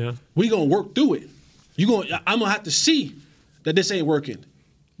 Yeah, we're gonna work through it. I'm gonna have to see that this ain't working.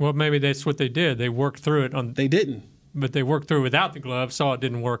 Well, maybe that's what they did. They worked through it. They didn't. But they worked through it without the glove, saw it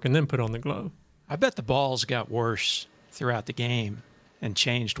didn't work, and then put on the glove. I bet the balls got worse throughout the game and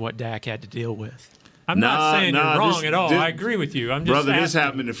changed what Dak had to deal with. I'm not saying you're wrong at all. I agree with you. I'm just brother, asking, this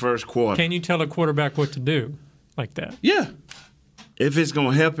happened in the first quarter. Can you tell a quarterback what to do like that? Yeah. If it's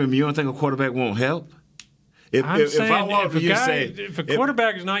going to help him, you don't think a quarterback won't help? If I walk up to you and say, if a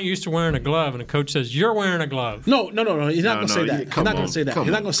quarterback is not used to wearing a glove and a coach says, you're wearing a glove. No. He's not going to say that. He's not going to say that.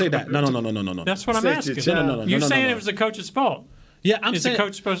 He's not going to say that. No. That's what I'm asking. No. You're saying it was the coach's fault. Yeah, I'm saying.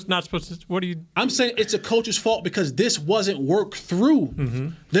 Is the coach not supposed to? What do you? I'm saying it's a coach's fault because this wasn't worked through. Mm-hmm.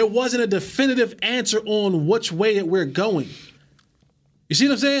 There wasn't a definitive answer on which way we're going. You see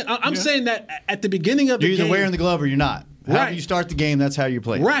what I'm saying? I'm saying that at the beginning of the game. You're either wearing the glove or you're not. How you start the game, that's how you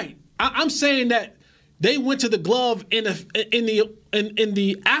play. Right. I'm saying that they went to the glove in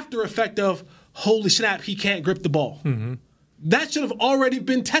the after effect of, holy snap, he can't grip the ball. Mm-hmm. That should have already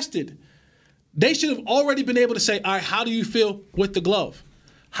been tested. They should have already been able to say, all right, how do you feel with the glove?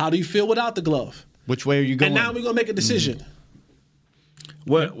 How do you feel without the glove? Which way are you going? And now we're going to make a decision.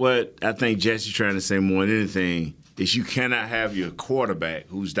 Mm-hmm. What I think Jesse's trying to say more than anything is you cannot have your quarterback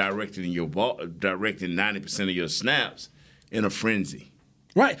who's directing 90% of your snaps in a frenzy.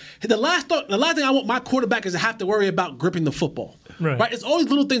 Right. The last thing I want my quarterback is to have to worry about gripping the football. Right. It's always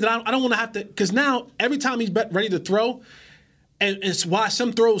little things that I don't want to have to, because now every time he's ready to throw, and it's why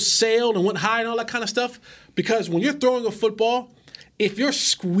some throws sailed and went high and all that kind of stuff, because when you're throwing a football, if you're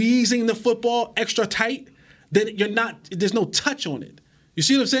squeezing the football extra tight, then there's no touch on it. You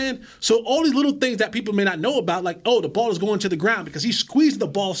see what I'm saying? So all these little things that people may not know about, like, the ball is going to the ground because he squeezed the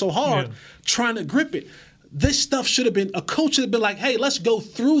ball so hard trying to grip it. This stuff a coach should have been like, hey, let's go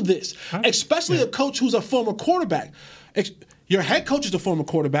through this. Especially a coach who's a former quarterback. Your head coach is a former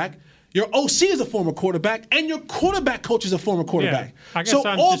quarterback. Your OC is a former quarterback, and your quarterback coach is a former quarterback. Yeah, so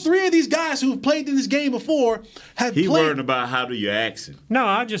all three of these guys who've played in this game before have played. He worried about how do you ask him. No,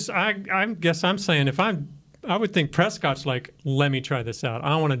 I guess I'm saying I would think Prescott's like, let me try this out.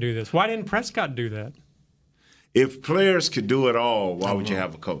 I want to do this. Why didn't Prescott do that? If players could do it all, why would you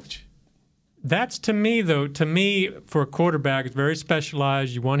have a coach? That's to me, for a quarterback, it's very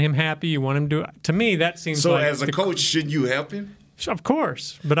specialized. You want him happy. You want him to me, that seems so like. So as a coach, shouldn't you help him? Of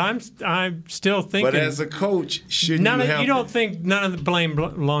course. But I'm still thinking. But as a coach, shouldn't you help him? You don't think none of the blame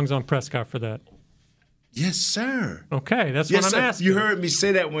belongs on Prescott for that? Yes, sir. Okay, that's what I'm asking. You heard me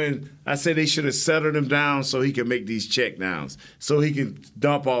say that when I said they should have settled him down so he can make these check downs, so he can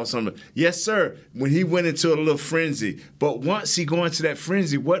dump off something. Yes, sir, when he went into a little frenzy. But once he go into that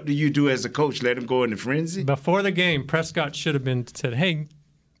frenzy, what do you do as a coach? Let him go into frenzy? Before the game, Prescott should have said, hey,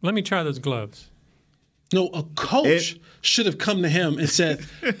 let me try those gloves. No, a coach should have come to him and said,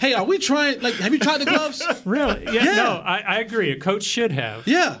 hey, are we trying, have you tried the gloves? Really? Yeah. No, I agree. A coach should have.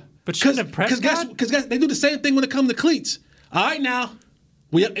 Yeah. But shouldn't have Prescott? Because they do the same thing when it comes to cleats. All right, now,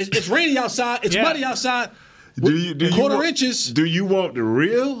 it's rainy outside. It's muddy outside. Quarter inches. Do you want the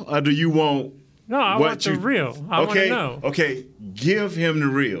real or do you want I want the real. I want to know. Okay, give him the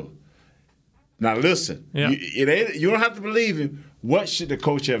real. Now, listen. Yeah. You don't have to believe him. What should the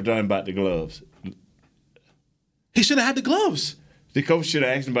coach have done about the gloves? He should have had the gloves. The coach should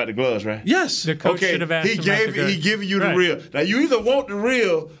have asked him about the gloves, right? Yes. The coach should have asked him about the gloves. He gave you the real. Now, you either want the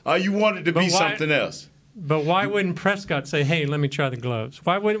real or you want it to be something else. But why wouldn't Prescott say, hey, let me try the gloves?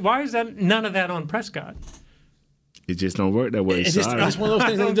 Why is that none of that on Prescott? It just don't work that way. It's one of those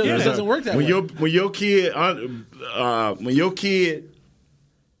things that doesn't work that way. When your kid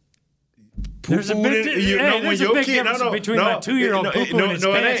there's a big difference between my 2-year-old poo-pooing his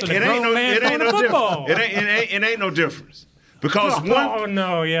pants and a grown man throwing a football. It ain't no difference. Because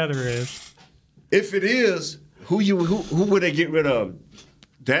there is. If it is, who would they get rid of?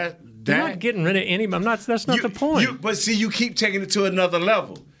 They're not getting rid of anybody. That's not the point. But see, you keep taking it to another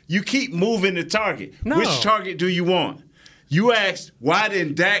level. You keep moving the target. No. Which target do you want? You asked, why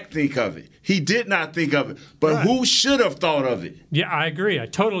didn't Dak think of it? He did not think of it. But who should have thought of it? Yeah, I agree. I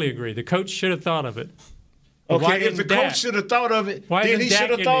totally agree. The coach should have thought of it. Okay, if the coach should have thought of it, then he should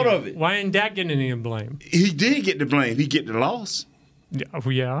have thought of it. Why didn't Dak get any blame? He did get the blame. He get the loss.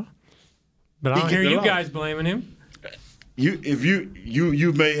 Yeah. But I don't hear you guys blaming him.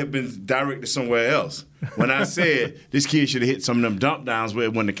 You may have been directed somewhere else. When I said this kid should have hit some of them dump downs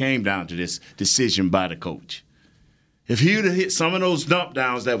when it came down to this decision by the coach. If he would have hit some of those dump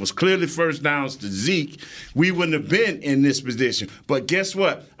downs that was clearly first downs to Zeke, we wouldn't have been in this position. But guess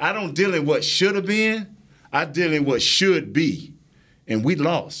what? I don't deal in what should have been. I deal in what should be. And we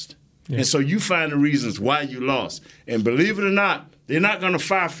lost. Yeah. And so you find the reasons why you lost. And believe it or not, they're not going to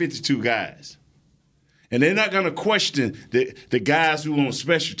fire 52 guys. And they're not going to question the guys who are on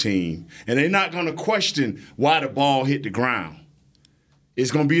special team. And they're not going to question why the ball hit the ground.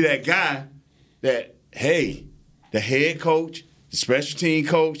 It's going to be that guy that, hey, the head coach, the special team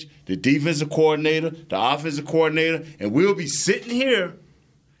coach, the defensive coordinator, the offensive coordinator, and we'll be sitting here,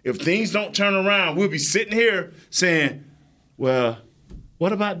 if things don't turn around, we'll be sitting here saying, well,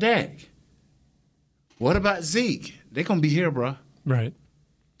 what about Dak? What about Zeke? They're going to be here, bro. Right.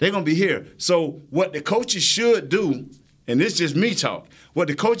 They're going to be here. So what the coaches should do, and this is just me talk, what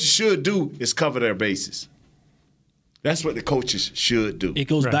the coaches should do is cover their bases. That's what the coaches should do. It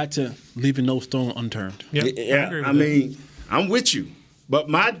goes back to leaving no stone unturned. Yeah, I mean, I'm with you. But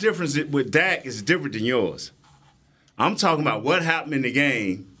my difference with Dak is different than yours. I'm talking about what happened in the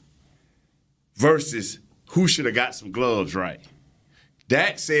game versus who should have got some gloves right.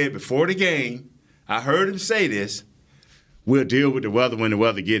 Dak said before the game, I heard him say this, we'll deal with the weather when the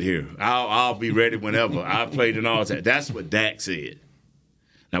weather get here. I'll be ready whenever. I've played in all that. That's what Dak said.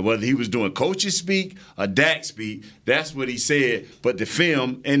 Now, whether he was doing coaches speak or Dak speak, that's what he said. But the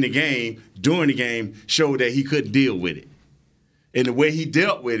film and the game, during the game, showed that he couldn't deal with it. And the way he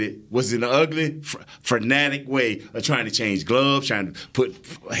dealt with it was in an ugly, frenetic way of trying to change gloves, trying to put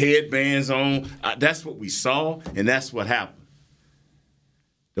headbands on. That's what we saw, and that's what happened.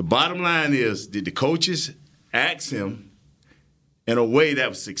 The bottom line is, did the coaches ask him in a way that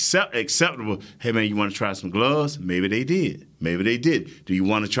was acceptable, hey, man, you want to try some gloves? Maybe they did. Maybe they did. Do you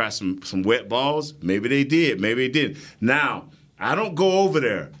want to try some wet balls? Maybe they did. Maybe they didn't. Now, I don't go over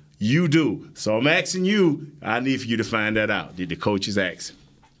there. You do. So I'm asking you, I need for you to find that out. Did the coaches ask him?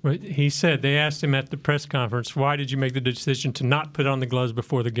 Well, he said, they asked him at the press conference, why did you make the decision to not put on the gloves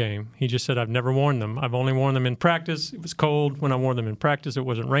before the game? He just said, I've never worn them. I've only worn them in practice. It was cold when I wore them in practice. It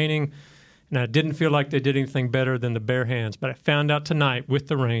wasn't raining. And I didn't feel like they did anything better than the bare hands. But I found out tonight, with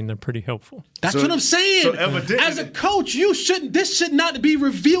the rain, they're pretty helpful. That's what I'm saying. As a coach, this should not be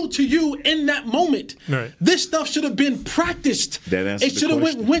revealed to you in that moment. Right. This stuff should have been practiced. That answers it should have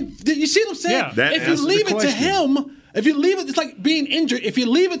went. You see what I'm saying? Yeah. If you leave it to him, if you leave it, it's like being injured. If you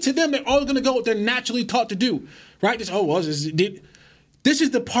leave it to them, they're all going to go what they're naturally taught to do. Right? This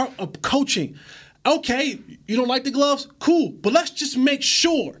is the part of coaching. Okay, you don't like the gloves? Cool. But let's just make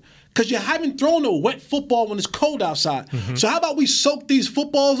sure. Because you haven't thrown a wet football when it's cold outside. Mm-hmm. So how about we soak these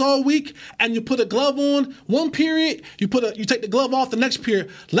footballs all week and you put a glove on one period, you take the glove off the next period.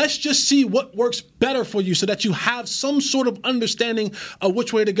 Let's just see what works better for you so that you have some sort of understanding of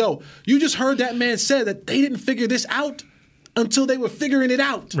which way to go. You just heard that man say that they didn't figure this out until they were figuring it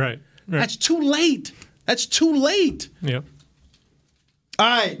out. Right. That's too late. That's too late. Yep. All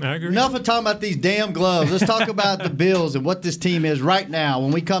right, enough of talking about these damn gloves. Let's talk about the Bills and what this team is right now.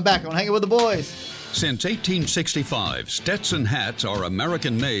 When we come back on Hanging with the Boys. Since 1865, Stetson hats are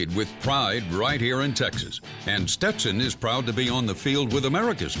American-made with pride right here in Texas. And Stetson is proud to be on the field with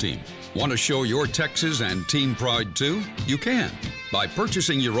America's team. Want to show your Texas and team pride too? You can. By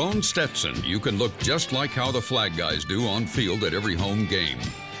purchasing your own Stetson, you can look just like how the flag guys do on field at every home game.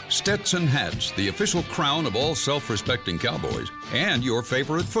 Stetson hats, the official crown of all self-respecting Cowboys, and your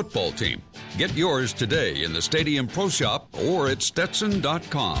favorite football team. Get yours today in the Stadium Pro Shop or at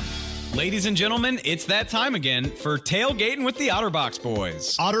Stetson.com. Ladies and gentlemen, it's that time again for Tailgating with the OtterBox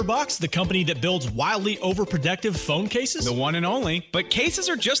boys. OtterBox, the company that builds wildly overprotective phone cases? The one and only. But cases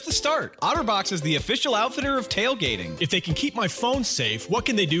are just the start. OtterBox is the official outfitter of tailgating. If they can keep my phone safe, what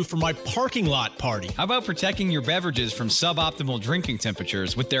can they do for my parking lot party? How about protecting your beverages from suboptimal drinking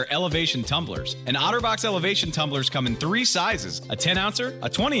temperatures with their elevation tumblers? And OtterBox elevation tumblers come in 3 sizes, a 10-ouncer, a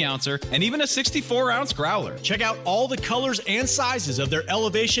 20-ouncer, and even a 64-ounce growler. Check out all the colors and sizes of their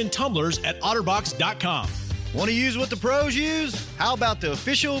elevation tumblers at OtterBox.com. Want to use what the pros use? How about the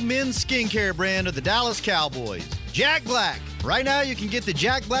official men's skincare brand of the Dallas Cowboys, Jack Black? Right now, you can get the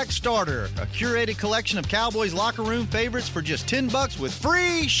Jack Black Starter, a curated collection of Cowboys locker room favorites for just $10 with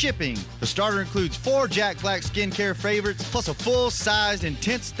free shipping. The starter includes 4 Jack Black skincare favorites, plus a full-sized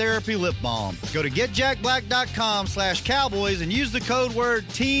intense therapy lip balm. Go to getjackblack.com/Cowboys and use the code word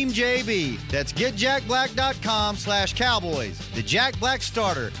TEAMJB. That's getjackblack.com/Cowboys. The Jack Black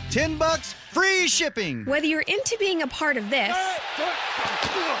Starter, $10, free shipping. Whether you're into being a part of this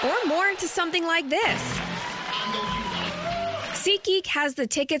or more into something like this, SeatGeek has the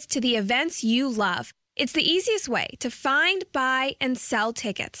tickets to the events you love. It's the easiest way to find, buy, and sell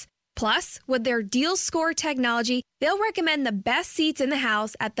tickets. Plus, with their Deal Score technology, they'll recommend the best seats in the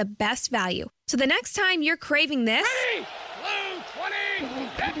house at the best value. So the next time you're craving this,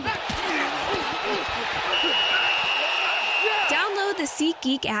 download the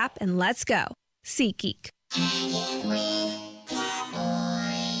SeatGeek app and let's go. SeatGeek.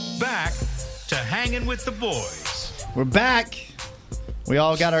 Back to Hanging with the Boys. We're back. We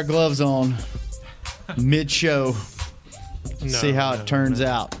all got our gloves on mid-show. See how it turns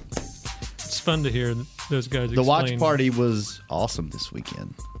out. It's fun to hear those guys The watch party was awesome this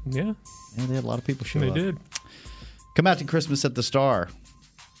weekend. Yeah. Yeah, they had a lot of people show They up. did. Come out to Christmas at the Star.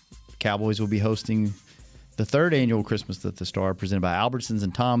 Cowboys will be hosting The third annual Christmas at the Star, presented by Albertsons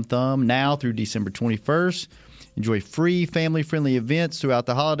and Tom Thumb, now through December 21st. Enjoy free, family-friendly events throughout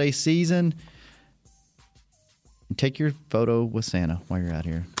the holiday season. And take your photo with Santa while you're out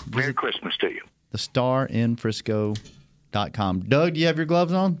here. Merry Christmas to you. thestarinfrisco.com. Doug, do you have your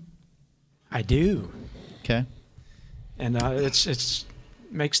gloves on? I do. Okay. And it's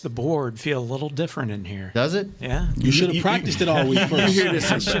makes the board feel a little different in here. Does it? Yeah. You should have practiced it all week first. You hear this.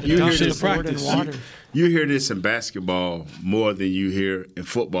 Water. You hear this in basketball more than you hear in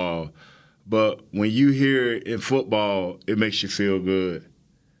football. But when you hear it in football, it makes you feel good.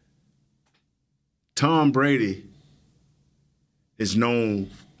 Tom Brady is known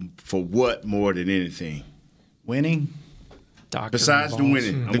for what more than anything? Winning. Besides the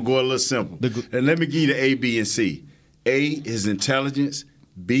winning, I'm going to go a little simple. And let me give you the A, B, and C. A, his intelligence.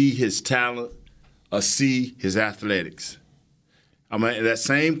 B, his talent. Or C, his athletics. I mean, that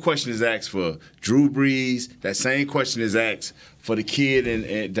same question is asked for Drew Brees. That same question is asked for the kid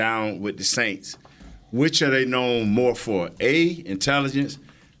and down with the Saints. Which are they known more for? A, intelligence.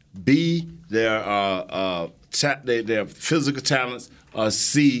 B, their physical talents. Or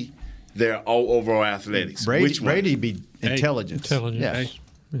C, their overall athletics. Brady be intelligence. Intelligence.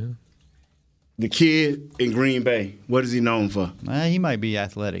 Yeah. The kid in Green Bay, what is he known for? He might be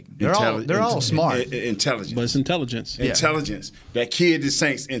athletic. They're all smart. Intelligence. But it's intelligence. Yeah. Intelligence. That kid, the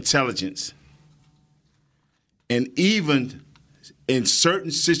Saints, intelligence. And even in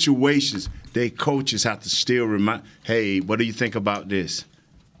certain situations, they coaches have to still remind, hey, what do you think about this?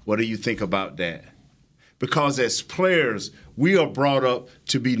 What do you think about that? Because as players, we are brought up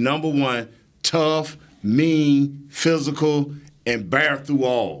to be, number one, tough, mean, physical, and bear through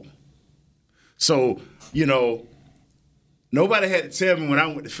all. So, nobody had to tell me when I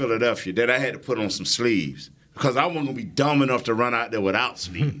went to Philadelphia that I had to put on some sleeves because I wasn't going to be dumb enough to run out there without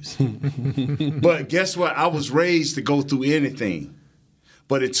sleeves. But guess what? I was raised to go through anything.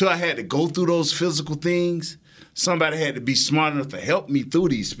 But until I had to go through those physical things, somebody had to be smart enough to help me through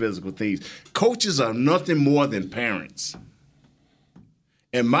these physical things. Coaches are nothing more than parents.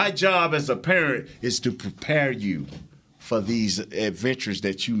 And my job as a parent is to prepare you for these adventures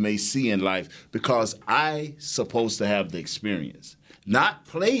that you may see in life because I supposed to have the experience. Not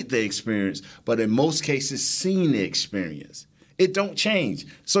played the experience, but in most cases seen the experience. It don't change.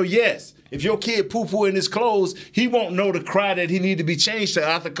 So yes, if your kid poo-poo in his clothes, he won't know to cry that he need to be changed till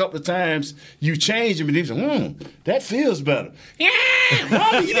after a couple of times you change him and he's like, that feels better. Yeah,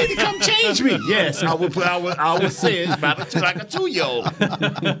 Mommy, you need to come change me. Yes, I would say it's about like a 2-year-old.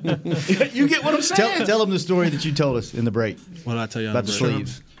 You get what I'm saying? Tell them the story that you told us in the break. What did I tell you about the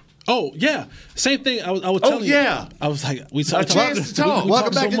sleeves? Oh, yeah. Same thing. I was telling you. Yeah. I was like, we A chance to talk.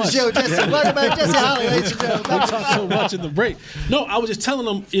 Welcome back to the show, Jesse. Welcome back, Jesse Holloway. We talked so much in the break. No, I was just telling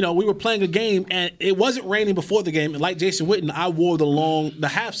them, we were playing a game, and it wasn't raining before the game. And like Jason Witten, I wore the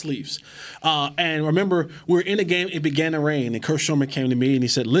half sleeves. And remember, we were in the game, it began to rain, and Kurt Sherman came to me, and he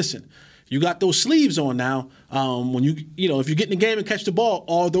said, listen, you got those sleeves on now. When if you get in the game and catch the ball,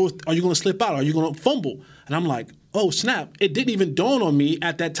 are you going to slip out? Are you going to fumble? And I'm like, oh, snap. It didn't even dawn on me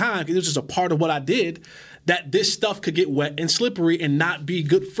at that time, because it was just a part of what I did, that this stuff could get wet and slippery and not be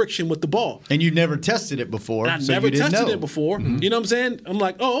good friction with the ball. And you never tested it before. And I never tested it before. Mm-hmm. You know what I'm saying? I'm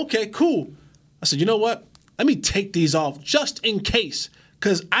like, oh, okay, cool. I said, you know what? Let me take these off just in case,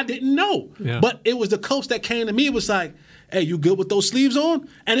 because I didn't know. Yeah. But it was the coach that came to me. It was like, hey, you good with those sleeves on?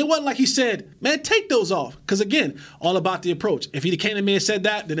 And it wasn't like he said, man, take those off. Because, again, all about the approach. If he came to me and said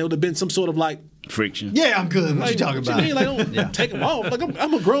that, then it would have been some sort of like, friction. Yeah, I'm good. What you talking about? You mean? Like, don't take them off. Like,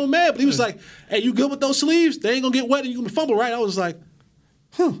 I'm a grown man. But he was like, hey, you good with those sleeves? They ain't going to get wet and you're going to fumble, right? I was like,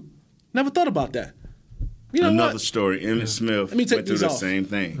 never thought about that. You know Another what? story. Emmitt Smith Let me take went through these the off. same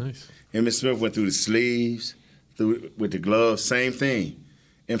thing. Nice. Emmitt Smith went through the sleeves, with the gloves, same thing.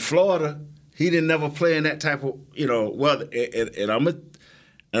 In Florida, he didn't never play in that type of, weather. And I'm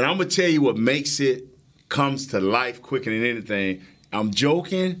gonna tell you what makes it comes to life quicker than anything. I was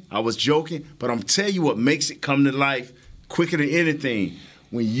joking, but I'm telling you what makes it come to life quicker than anything.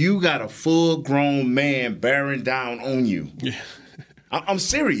 When you got a full-grown man bearing down on you. Yeah. I'm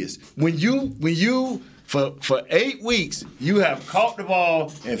serious. When you for 8 weeks, you have caught the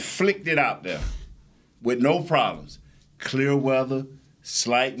ball and flicked it out there with no problems. Clear weather,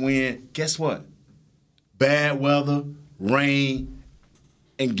 slight wind. Guess what? Bad weather, rain,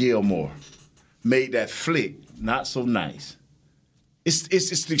 and Gilmore made that flick not so nice. It's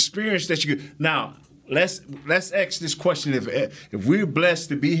the experience that you get. Now, let's ask this question. If we're blessed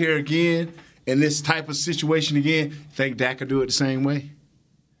to be here again in this type of situation again, think Dak could do it the same way?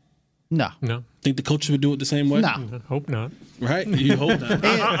 No. Think the coaches would do it the same way? No. Hope not. Right? You hope not.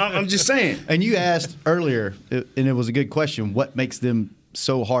 I'm just saying. And you asked earlier, and it was a good question, what makes them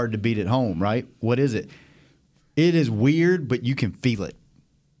so hard to beat at home, right? What is it? It is weird, but you can feel it.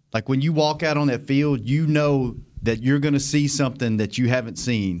 Like when you walk out on that field, you know that you're going to see something that you haven't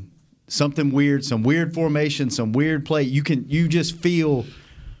seen. Something weird, some weird formation, some weird play. You just feel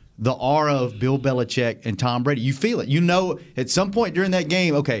the aura of Bill Belichick and Tom Brady. You feel it. You know at some point during that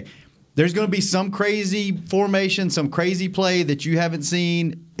game, okay, there's going to be some crazy formation, some crazy play that you haven't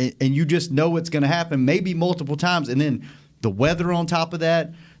seen, and you just know it's going to happen maybe multiple times. And then the weather on top of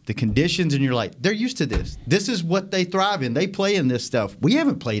that, the conditions, and you're like, they're used to this. This is what they thrive in. They play in this stuff. We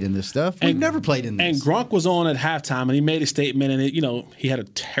haven't played in this stuff. We've never played in this. And Gronk was on at halftime, and he made a statement, and he had a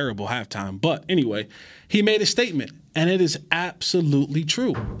terrible halftime. But anyway, he made a statement, and it is absolutely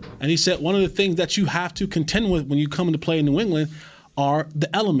true. And he said one of the things that you have to contend with when you come into play in New England are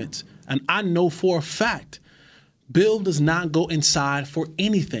the elements. And I know for a fact, Bill does not go inside for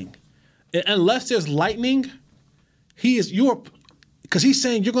anything. Unless there's lightning, because he's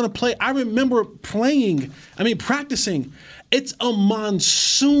saying you're going to play. I remember practicing. It's a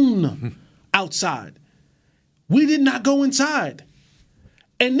monsoon outside. We did not go inside.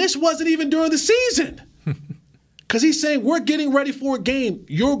 And this wasn't even during the season. Because he's saying we're getting ready for a game.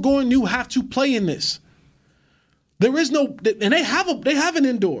 You have to play in this. There is no, and they have an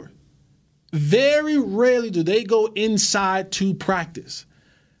indoor. Very rarely do they go inside to practice.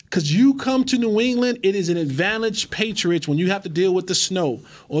 Because you come to New England, it is an advantage Patriots when you have to deal with the snow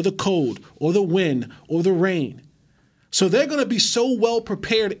or the cold or the wind or the rain. So they're going to be so well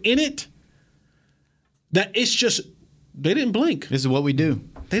prepared in it that it's just, they didn't blink. This is what we do.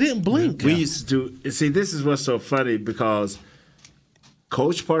 They didn't blink. We used to do, see, this is what's so funny because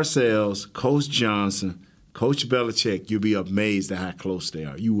Coach Parcells, Coach Johnson, Coach Belichick, you'll be amazed at how close they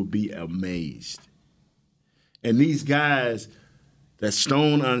are. You will be amazed. And these guys, that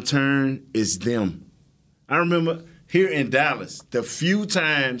stone unturned is them. I remember here in Dallas, the few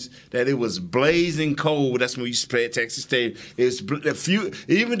times that it was blazing cold, that's when we used to play at Texas State.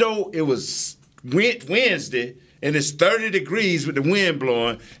 Even though it was Wednesday and it's 30 degrees with the wind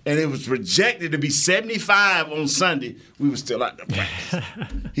blowing, and it was projected to be 75 on Sunday, we were still out there practice.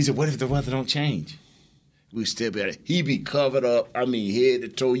 He said, "What if the weather don't change?" We'd still be out there. He'd be covered up. I mean, head to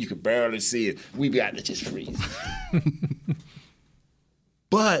toe, you could barely see it. We'd be out there just freezing.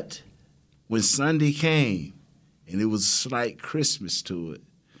 But when Sunday came, and it was a slight Christmas to it,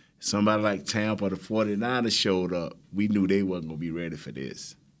 somebody like Tampa or the 49ers showed up, we knew they wasn't going to be ready for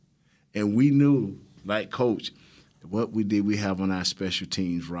this. And we knew, like Coach, what we have on our special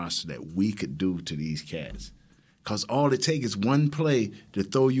teams roster that we could do to these cats. Because all it takes is one play to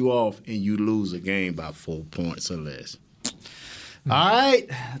throw you off and you lose a game by 4 points or less. All right.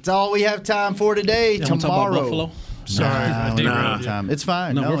 That's all we have time for today. Tomorrow. Sorry, time. It's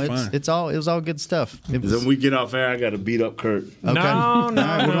fine. We're fine. It was all good stuff. When we get off air, I got to beat up Kurt. Okay. No, all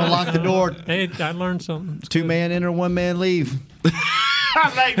right, we're gonna lock the door. Hey, I learned something. 2-man enter, 1-man leave.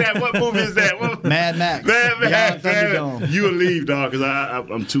 I like that. What movie is that? Mad Max. Man. You will leave, dog, because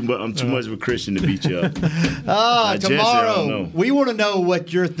I'm too much of a Christian to beat you up. Tomorrow, we want to know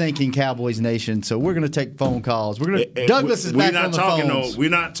what you're thinking, Cowboys Nation. So we're going to take phone calls. Douglas is back on the phones. We're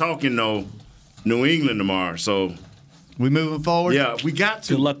not talking New England tomorrow. So we moving forward. Yeah, we got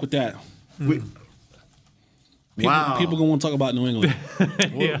to. Good luck with that. Wow. People going to want to talk about New England.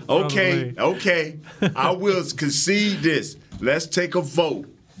 Yeah, okay. I will concede this. Let's take a vote.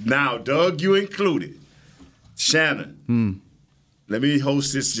 Now, Doug, you included. Shannon, let me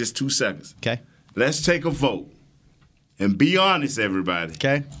host this just 2 seconds. Okay. Let's take a vote. And be honest, everybody.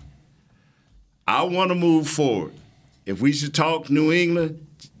 Okay. I want to move forward. If we should talk New England,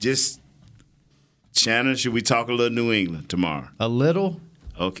 Shannon, should we talk a little New England tomorrow? A little?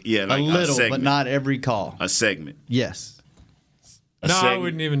 Okay, yeah, like a little, segment. but not every call. A segment. Yes. I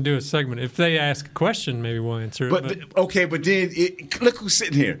wouldn't even do a segment. If they ask a question, maybe we'll answer it. But then look who's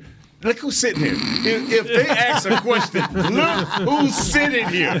sitting here. If they ask a question, look who's sitting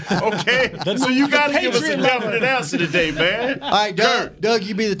here. Okay, so you got to give us a definite answer today, man. All right, Doug,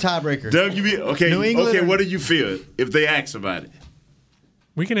 you be the tiebreaker. Doug, you be okay. New England. Okay, what do you feel if they ask about it?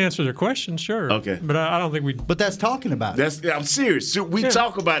 We can answer their question, sure. Okay, but I don't think we. But that's talking about it. I'm serious. We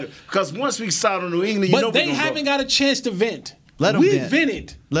talk about it because once we start on New England, but they haven't got a chance to vent. Let them vent.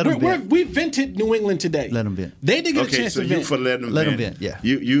 Vented. Vent. We vented New England today. Let them vent. They didn't get a chance to vent. You for letting them vent. Let them vent. Yeah.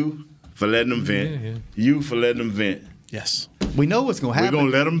 You for letting them vent. Yeah. You for letting them vent. Yes. We know what's going to happen. We're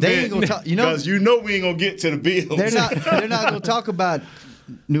going to let them they vent. Ain't gonna talk, because we ain't going to get to the Bills. They're not going to talk about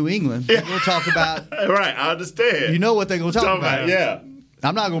New England. They're going to talk about. Right, I understand. You know what they're going to talk about. Yeah.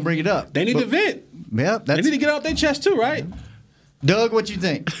 I'm not going to bring it up. They need to vent. Yep. They need to get out their chest too, right? Doug, what you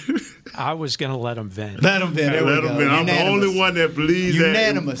think? I was going to let them vent. Let them vent. Let them vent. I'm the only one that believes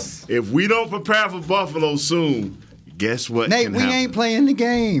Unanimous. that if we don't prepare for Buffalo soon, guess what? Nate, can we happen? ain't playing the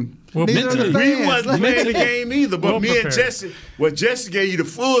game. Well, We wasn't playing the game either, but me and prepared. Jesse gave you the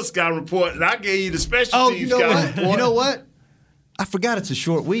full scout report, and I gave you the special Oh, team you know scout what? report. You know what? I forgot it's a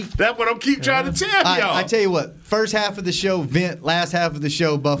short week. That's what I'm keep trying to tell y'all. I tell you what, first half of the show, Vent, last half of the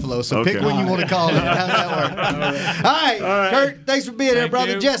show, Buffalo. So pick when you want to call it. How's that work? All right. Kurt, thanks for being here,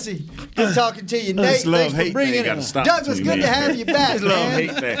 brother. Jesse, good talking to you. Nate, thanks for bringing it. Douglas, good to have you back,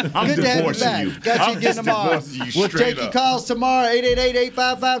 man. I'm good to have you divorcing back. you. Got you I'm again just tomorrow. divorcing you We'll straight take your up. calls tomorrow,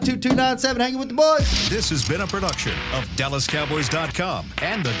 888-855-2297. Hanging with the boys. This has been a production of DallasCowboys.com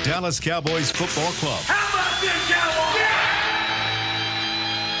and the Dallas Cowboys Football Club. How about this,